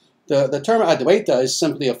Shankara. The term Advaita is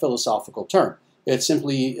simply a philosophical term. It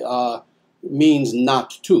simply means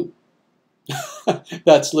not two.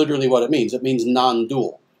 That's literally what it means. It means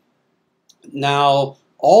non-dual. Now,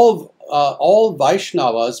 all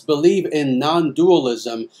Vaishnavas believe in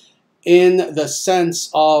non-dualism in the sense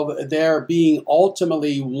of there being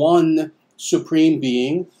ultimately one supreme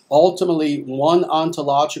being, ultimately one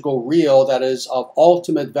ontological real that is of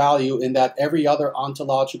ultimate value, in that every other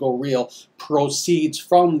ontological real proceeds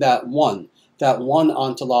from that one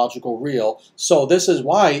ontological real. So this is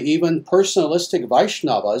why even personalistic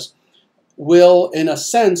Vaishnavas will, in a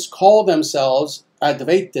sense, call themselves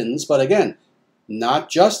Advaitins, but again, not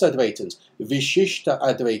just Advaitins, Vishishta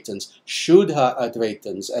Advaitins, Shuddha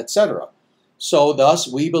Advaitins, etc. So thus,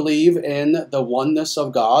 we believe in the oneness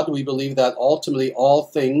of God. We believe that ultimately all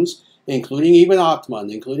things, including even Atman,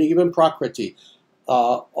 including even Prakriti,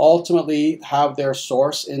 ultimately have their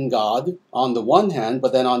source in God on the one hand,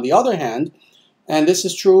 but then on the other hand, and this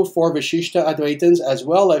is true for Vishishta Advaitins as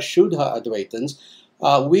well as Shuddha Advaitins,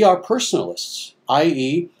 we are personalists,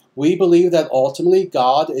 i.e., we believe that ultimately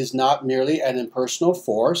God is not merely an impersonal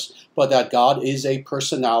force, but that God is a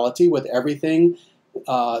personality with everything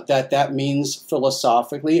that means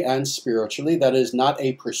philosophically and spiritually. That is not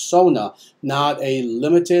a persona, not a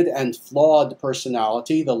limited and flawed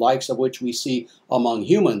personality, the likes of which we see among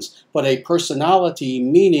humans, but a personality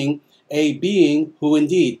meaning a being who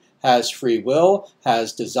indeed has free will,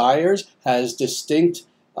 has desires, has distinct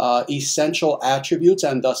essential attributes,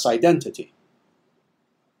 and thus identity.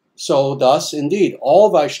 So thus, indeed,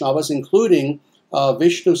 all Vaishnavas, including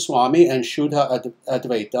Vishnu Swami and Shuddha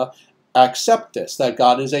Advaita, accept this, that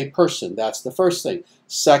God is a person. That's the first thing.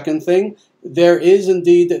 Second thing, there is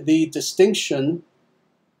indeed the distinction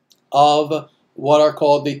of what are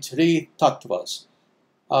called the Tri Tattvas.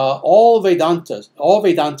 All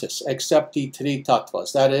Vedantists accept the Tri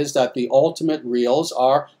Tattvas. That is, that the ultimate reals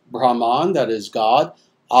are Brahman, that is God,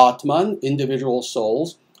 Atman, individual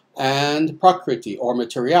souls, and Prakriti, or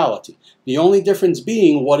materiality. The only difference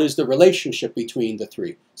being what is the relationship between the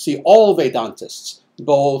three. See, all Vedantists,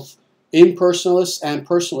 both impersonalists and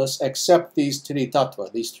personalists, accept these Tri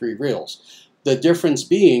Tattva, these three reals. The difference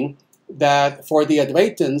being that for the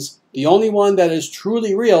Advaitins, the only one that is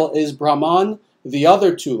truly real is Brahman. The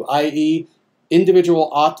other two, i.e.,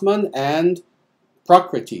 individual Atman and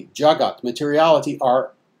Prakriti, Jagat, materiality,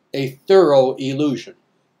 are a thorough illusion.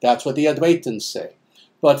 That's what the Advaitins say.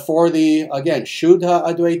 But for the, again, Shuddha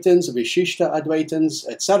Advaitins, Vishishta Advaitins,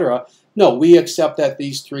 etc., no, we accept that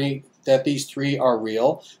these three are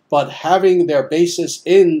real, but having their basis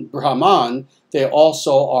in Brahman, they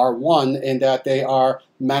also are one in that they are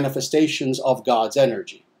manifestations of God's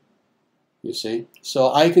energy. You see?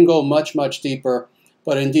 So I can go much, much deeper,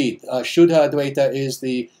 but indeed, Shuddha Advaita is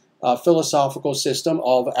the philosophical system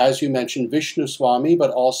of, as you mentioned, Vishnu Swami,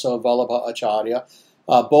 but also Vallabha Acharya.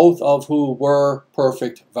 both of who were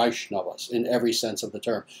perfect Vaishnavas in every sense of the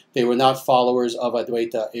term. They were not followers of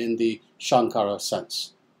Advaita in the Shankara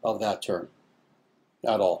sense of that term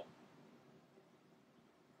at all.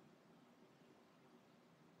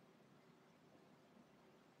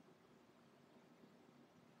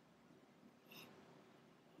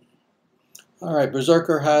 All right,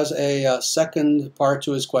 Berserker has a second part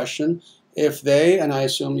to his question. If they, and I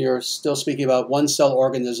assume you're still speaking about one-cell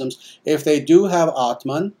organisms, if they do have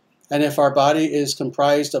Atman, and if our body is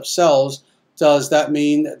comprised of cells, does that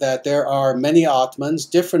mean that there are many Atmans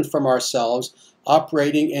different from ourselves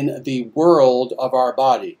operating in the world of our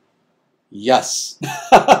body? Yes.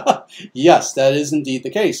 Yes, that is indeed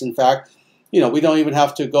the case. In fact, we don't even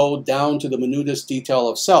have to go down to the minutest detail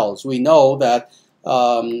of cells. We know that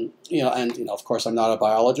of course, I'm not a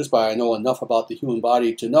biologist, but I know enough about the human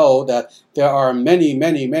body to know that there are many,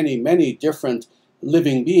 many, many, many different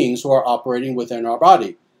living beings who are operating within our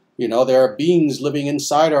body. There are beings living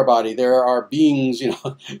inside our body. There are beings,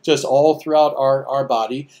 just all throughout our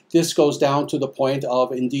body. This goes down to the point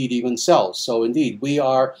of, indeed, even cells. So, indeed, we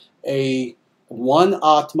are one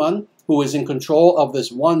Atman who is in control of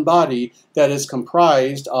this one body that is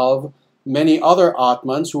comprised of many other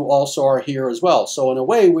Atmans who also are here as well. So in a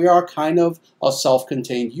way, we are kind of a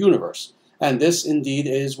self-contained universe. And this indeed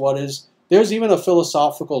is what is, there's even a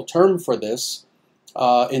philosophical term for this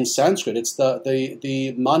in Sanskrit. It's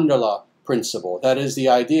the mandala principle. That is the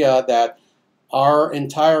idea that our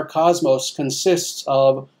entire cosmos consists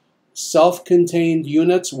of self-contained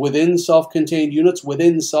units within self-contained units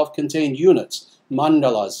within self-contained units,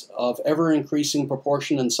 mandalas of ever-increasing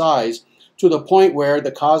proportion and size, to the point where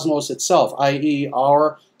the cosmos itself, i.e.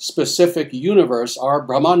 our specific universe, our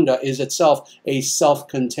Brahmanda, is itself a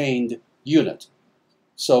self-contained unit.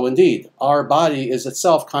 So indeed, our body is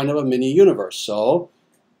itself kind of a mini-universe. So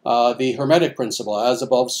the Hermetic principle, as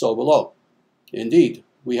above, so below. Indeed,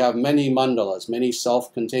 we have many mandalas, many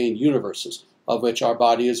self-contained universes, of which our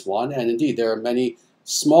body is one. And indeed, there are many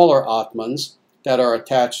smaller Atmans that are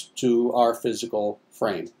attached to our physical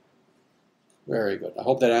frame. Very good. I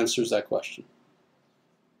hope that answers that question.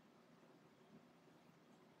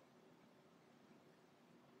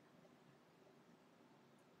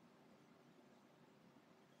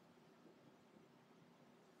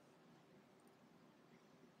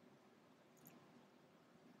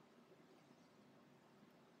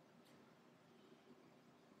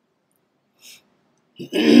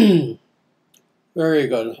 Very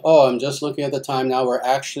good. Oh, I'm just looking at the time now. We're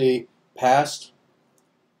actually past.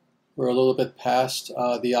 We're a little bit past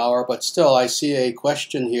the hour, but still I see a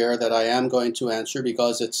question here that I am going to answer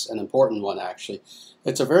because it's an important one, actually.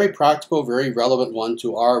 It's a very practical, very relevant one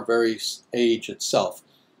to our very age itself.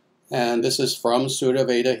 And this is from Sutta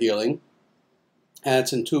Veda Healing, and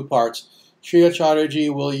it's in two parts. Sri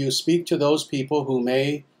Acharyaji, will you speak to those people who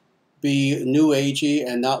may be new agey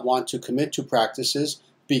and not want to commit to practices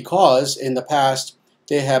because in the past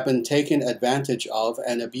they have been taken advantage of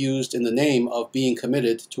and abused in the name of being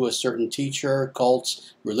committed to a certain teacher,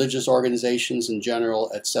 cults, religious organizations in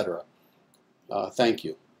general, etc.? Thank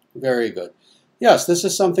you. Very good. Yes, this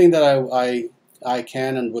is something that I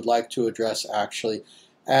can and would like to address, actually.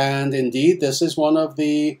 And indeed, this is one of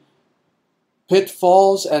the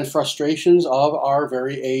pitfalls and frustrations of our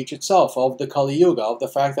very age itself, of the Kali Yuga, of the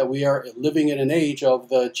fact that we are living in an age of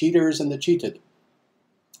the cheaters and the cheated.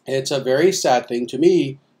 It's a very sad thing. To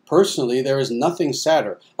me, personally, there is nothing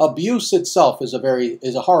sadder. Abuse itself is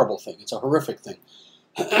a horrible thing. It's a horrific thing.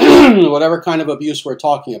 Whatever kind of abuse we're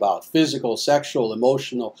talking about, physical, sexual,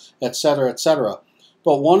 emotional, etc., etc.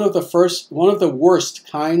 But one of the worst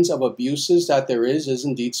kinds of abuses that there is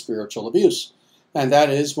indeed spiritual abuse. And that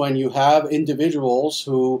is when you have individuals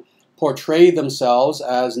who portray themselves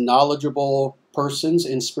as knowledgeable persons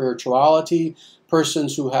in spirituality,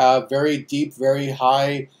 persons who have very deep, very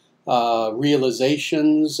high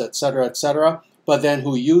realizations, etc., but then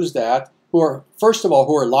who use that, who are, first of all,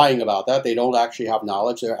 who are lying about that. They don't actually have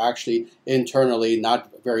knowledge. They're actually internally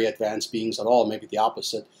not very advanced beings at all, maybe the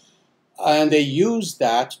opposite. And they use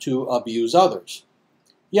that to abuse others.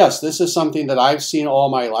 Yes, this is something that I've seen all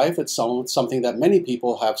my life. It's something that many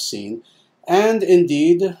people have seen. And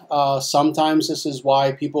indeed, sometimes this is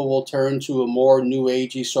why people will turn to a more New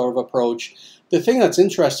Agey sort of approach. The thing that's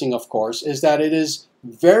interesting, of course, is that it is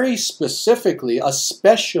very specifically,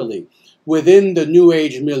 especially within the New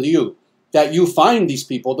Age milieu, that you find these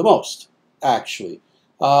people the most, actually.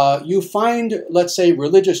 You find, let's say,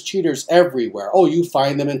 religious cheaters everywhere. Oh, you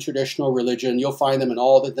find them in traditional religion. You'll find them in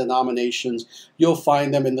all the denominations. You'll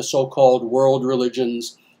find them in the so-called world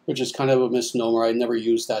religions, which is kind of a misnomer. I never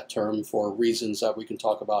use that term for reasons that we can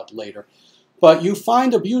talk about later. But you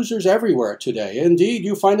find abusers everywhere today. Indeed,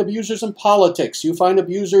 you find abusers in politics. You find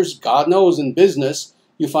abusers, God knows, in business.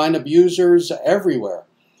 You find abusers everywhere.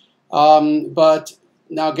 But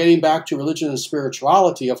now getting back to religion and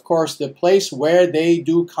spirituality, of course, the place where they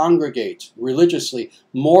do congregate religiously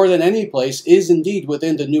more than any place is indeed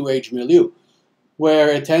within the New Age milieu, where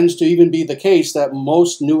it tends to even be the case that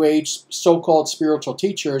most New Age so-called spiritual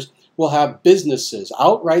teachers will have businesses,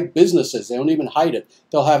 outright businesses. They don't even hide it.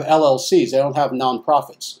 They'll have LLCs. They don't have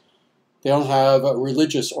nonprofits. They don't have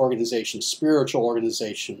religious organizations, spiritual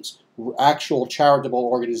organizations, actual charitable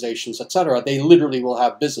organizations, etc. They literally will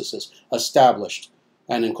have businesses established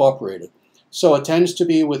and incorporated. So it tends to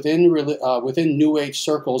be within New Age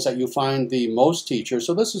circles that you find the most teachers.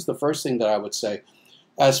 So this is the first thing that I would say.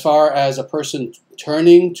 As far as a person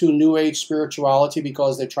turning to New Age spirituality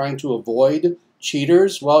because they're trying to avoid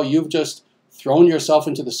cheaters, well, you've just thrown yourself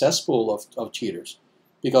into the cesspool of cheaters,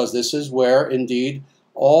 because this is where indeed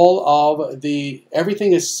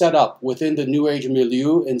everything is set up within the New Age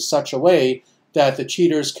milieu in such a way that the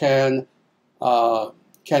cheaters can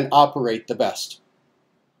operate the best.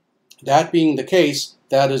 That being the case,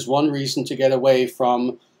 that is one reason to get away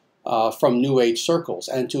from New Age circles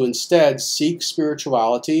and to instead seek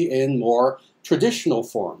spirituality in more traditional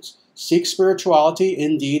forms. Seek spirituality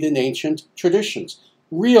indeed in ancient traditions,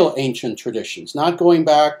 real ancient traditions, not going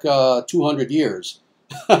back 200 years,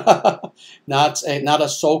 not a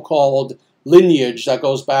so-called lineage that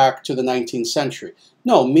goes back to the 19th century.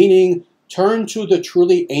 No, meaning turn to the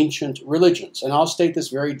truly ancient religions. And I'll state this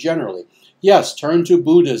very generally. Yes, turn to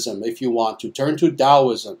Buddhism if you want to, turn to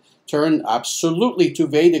Taoism, turn absolutely to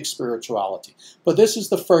Vedic spirituality. But this is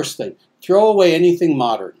the first thing. Throw away anything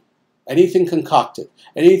modern, anything concocted,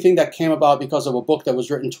 anything that came about because of a book that was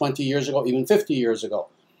written 20 years ago, even 50 years ago.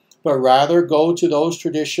 But rather go to those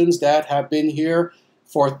traditions that have been here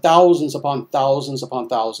for thousands upon thousands upon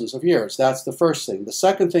thousands of years. That's the first thing. The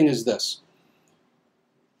second thing is this.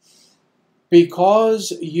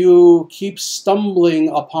 Because you keep stumbling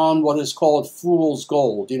upon what is called fool's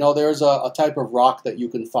gold. You know, there's a type of rock that you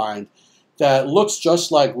can find that looks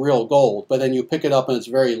just like real gold, but then you pick it up and it's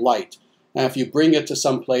very light. And if you bring it to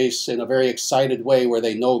some place in a very excited way where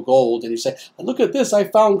they know gold, and you say, look at this, I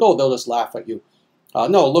found gold, they'll just laugh at you.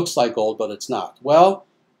 No, it looks like gold, but it's not. Well,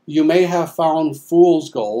 you may have found fool's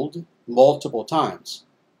gold multiple times.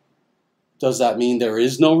 Does that mean there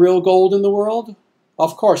is no real gold in the world?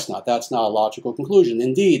 Of course not. That's not a logical conclusion.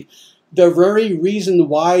 Indeed, the very reason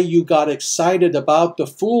why you got excited about the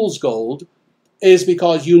fool's gold is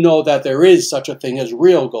because you know that there is such a thing as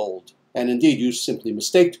real gold. And indeed, you simply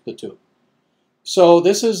mistake the two. So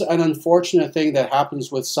this is an unfortunate thing that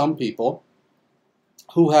happens with some people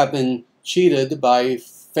who have been cheated by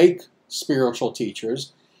fake spiritual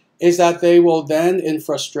teachers, is that they will then, in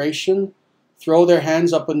frustration, throw their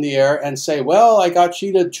hands up in the air and say, well, I got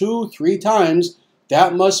cheated 2, 3 times.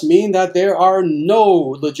 That must mean that there are no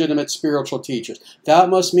legitimate spiritual teachers. That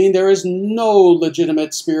must mean there is no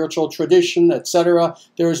legitimate spiritual tradition, etc.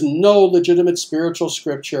 There is no legitimate spiritual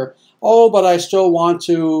scripture. Oh, but I still want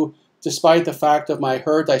to, despite the fact of my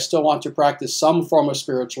hurt, I still want to practice some form of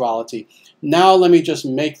spirituality. Now let me just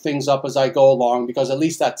make things up as I go along, because at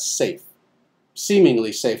least that's safe.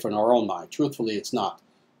 Seemingly safe in our own mind. Truthfully, it's not.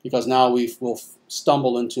 Because now we will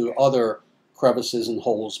stumble into other crevices and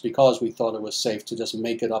holes because we thought it was safe to just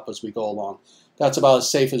make it up as we go along. That's about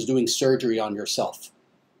as safe as doing surgery on yourself.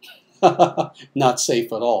 Not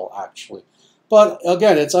safe at all, actually. But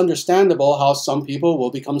again, it's understandable how some people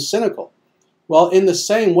will become cynical. Well, in the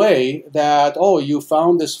same way that, oh, you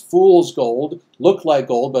found this fool's gold, looked like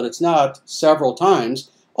gold, but it's not, several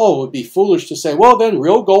times, oh, it would be foolish to say, well, then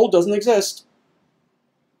real gold doesn't exist.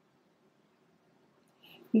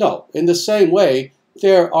 No, in the same way,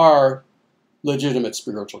 there are legitimate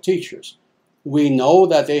spiritual teachers. We know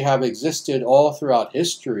that they have existed all throughout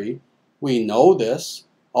history. We know this.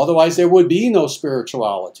 Otherwise, there would be no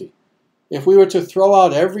spirituality. If we were to throw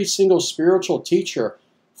out every single spiritual teacher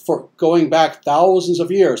for going back thousands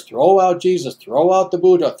of years, throw out Jesus, throw out the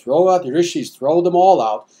Buddha, throw out the rishis, throw them all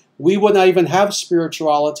out, we would not even have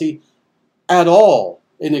spirituality at all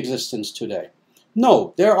in existence today.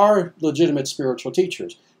 No, there are legitimate spiritual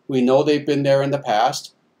teachers. We know they've been there in the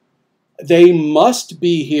past. They must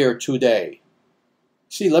be here today.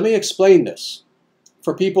 See, let me explain this.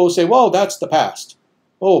 For people who say, well, that's the past.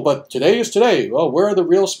 Oh, but today is today. Well, where are the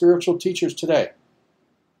real spiritual teachers today?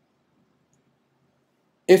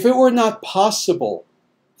 If it were not possible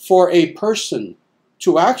for a person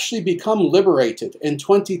to actually become liberated in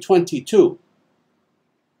 2022,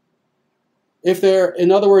 if there,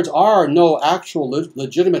 in other words, are no actual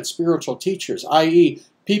legitimate spiritual teachers, i.e.,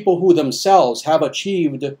 people who themselves have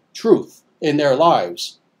achieved truth in their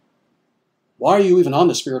lives, why are you even on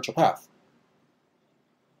the spiritual path?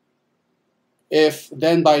 If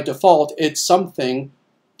then by default it's something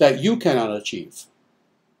that you cannot achieve.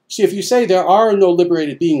 See, if you say there are no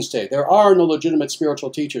liberated beings today, there are no legitimate spiritual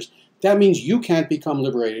teachers, that means you can't become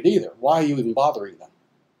liberated either. Why are you even bothering them?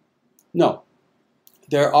 No.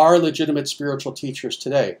 There are legitimate spiritual teachers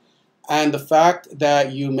today. And the fact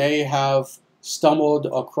that you may have stumbled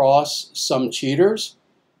across some cheaters,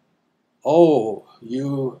 oh,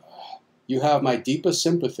 you have my deepest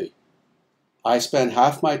sympathy. I spend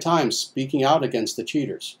half my time speaking out against the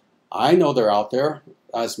cheaters. I know they're out there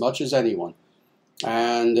as much as anyone.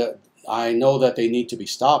 And I know that they need to be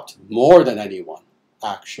stopped more than anyone,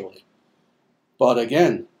 actually. But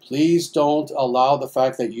again, please don't allow the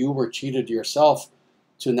fact that you were cheated yourself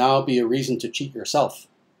to now be a reason to cheat yourself.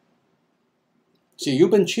 See,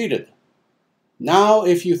 you've been cheated. Now,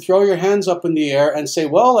 if you throw your hands up in the air and say,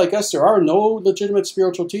 well, I guess there are no legitimate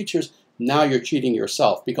spiritual teachers, now you're cheating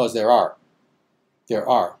yourself, because there are. There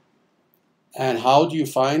are. And how do you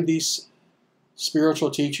find these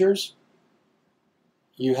spiritual teachers?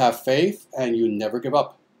 You have faith and you never give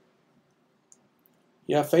up.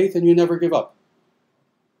 You have faith and you never give up.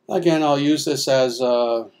 Again, I'll use this as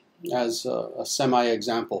a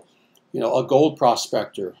semi-example. You know, a gold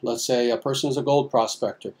prospector. Let's say a person is a gold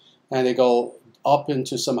prospector and they go up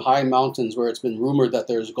into some high mountains where it's been rumored that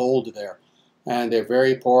there's gold there. And they're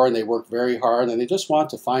very poor and they work very hard and they just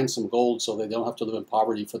want to find some gold so they don't have to live in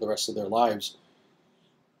poverty for the rest of their lives.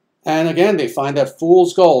 And again, they find that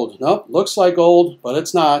fool's gold. Nope, looks like gold, but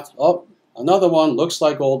it's not. Oh, another one looks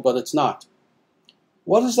like gold, but it's not.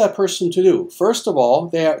 What is that person to do? First of all,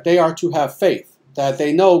 they are to have faith that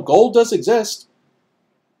they know gold does exist.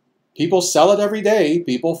 People sell it every day.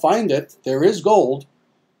 People find it. There is gold.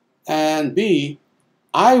 And B,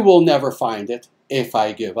 I will never find it if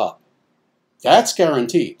I give up. That's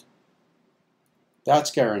guaranteed.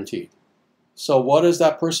 That's guaranteed. So what is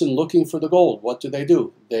that person looking for the gold? What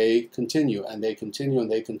do? They continue and they continue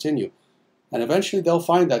and they continue. And eventually they'll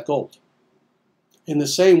find that gold. In the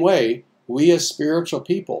same way, we as spiritual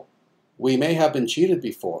people, we may have been cheated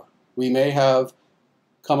before. We may have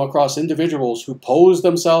come across individuals who pose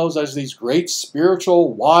themselves as these great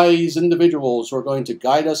spiritual, wise individuals who are going to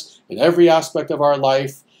guide us in every aspect of our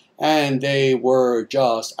life, and they were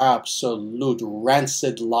just absolute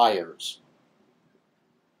rancid liars.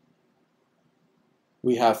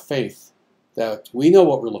 We have faith that we know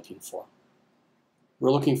what we're looking for.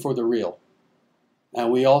 We're looking for the real.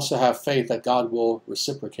 And we also have faith that God will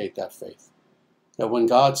reciprocate that faith. That when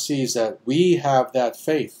God sees that we have that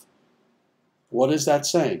faith, what is that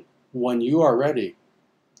saying? When you are ready,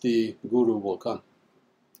 the Guru will come.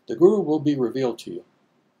 The Guru will be revealed to you.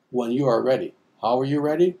 When you are ready. How are you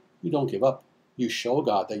ready? You don't give up. You show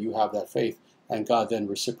God that you have that faith, and God then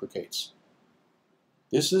reciprocates.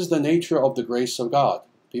 This is the nature of the grace of God.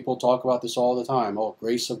 People talk about this all the time. Oh,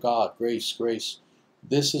 grace of God, grace, grace.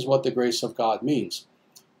 This is what the grace of God means.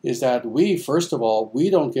 Is that we, first of all, we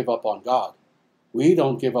don't give up on God. We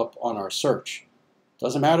don't give up on our search.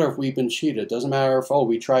 Doesn't matter if we've been cheated. Doesn't matter if, oh,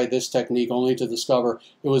 we tried this technique only to discover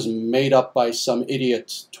it was made up by some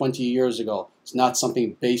idiot 20 years ago. It's not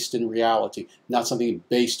something based in reality. Not something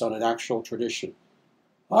based on an actual tradition.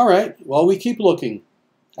 All right, well, we keep looking.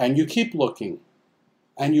 And you keep looking.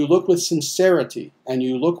 And you look with sincerity, and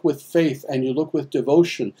you look with faith, and you look with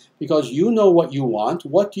devotion, because you know what you want.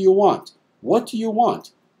 What do you want? What do you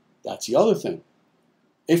want? That's the other thing.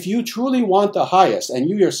 If you truly want the highest, and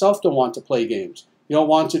you yourself don't want to play games, you don't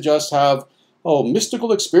want to just have, oh,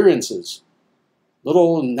 mystical experiences,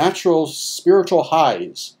 little natural spiritual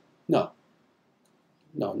highs. No.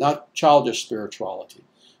 No, not childish spirituality.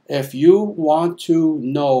 If you want to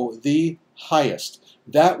know the highest,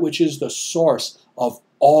 that which is the source of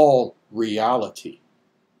all reality.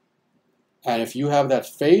 And if you have that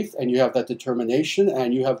faith and you have that determination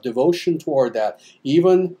and you have devotion toward that,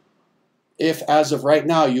 even if as of right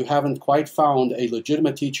now you haven't quite found a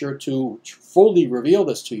legitimate teacher to fully reveal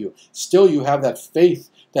this to you, still you have that faith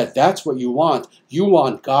that that's what you want. You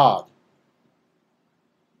want God.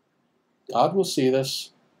 God will see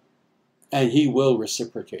this and He will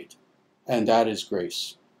reciprocate. And that is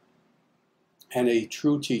grace. And a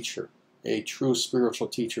true teacher, a true spiritual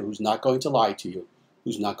teacher who's not going to lie to you,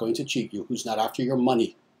 who's not going to cheat you, who's not after your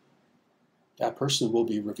money, that person will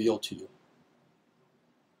be revealed to you.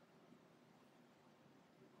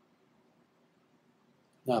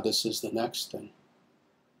 Now this is the next thing.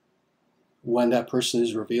 When that person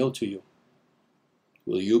is revealed to you,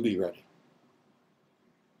 will you be ready?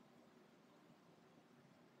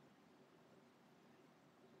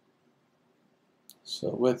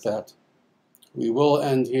 So with that, we will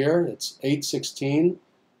end here. It's 8:16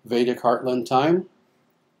 Vedic Heartland time.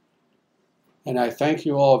 And I thank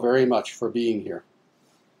you all very much for being here.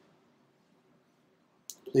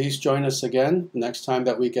 Please join us again next time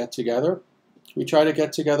that we get together. We try to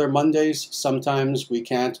get together Mondays. Sometimes we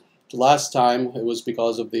can't. The last time it was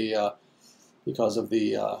because of the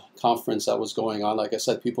conference that was going on. Like I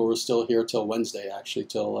said, people were still here till Wednesday, actually,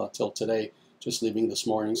 till today, just leaving this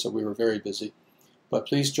morning, so we were very busy. But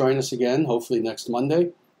please join us again, hopefully next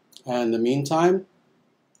Monday. And in the meantime,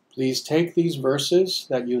 please take these verses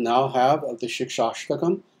that you now have of the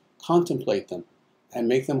Shikshashtakam, contemplate them, and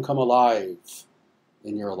make them come alive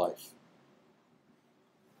in your life.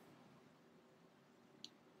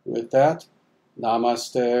 With that,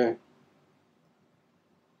 Namaste.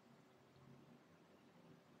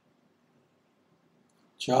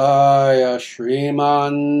 Jaya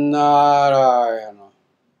Shriman Narayana.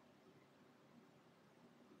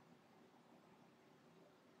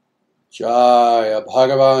 Jaya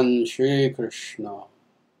Bhagavan Shri Krishna.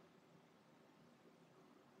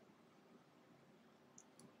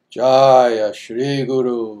 Jaya Shri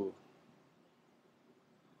Guru.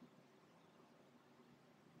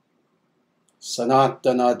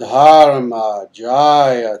 Sanatana Dharma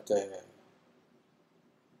Jayate.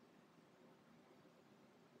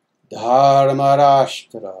 Dharma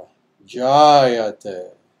Rashtra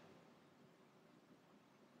Jayate.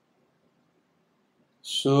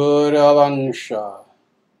 Suravansha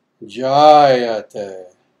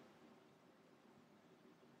Jayate.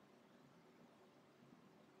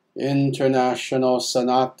 International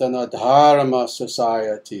Sanatana Dharma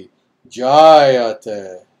Society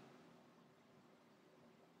Jayate.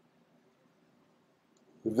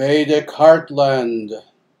 Vedic Heartland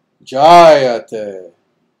Jayate.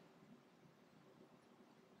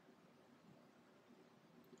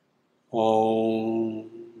 Om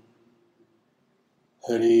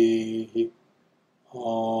Hari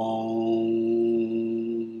Om.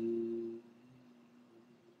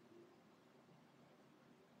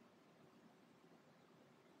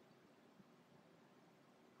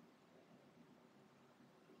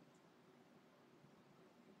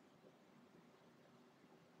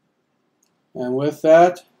 And with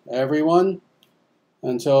that, everyone,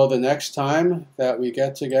 until the next time that we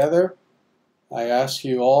get together, I ask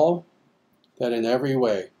you all that in every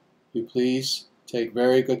way, you please take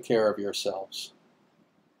very good care of yourselves.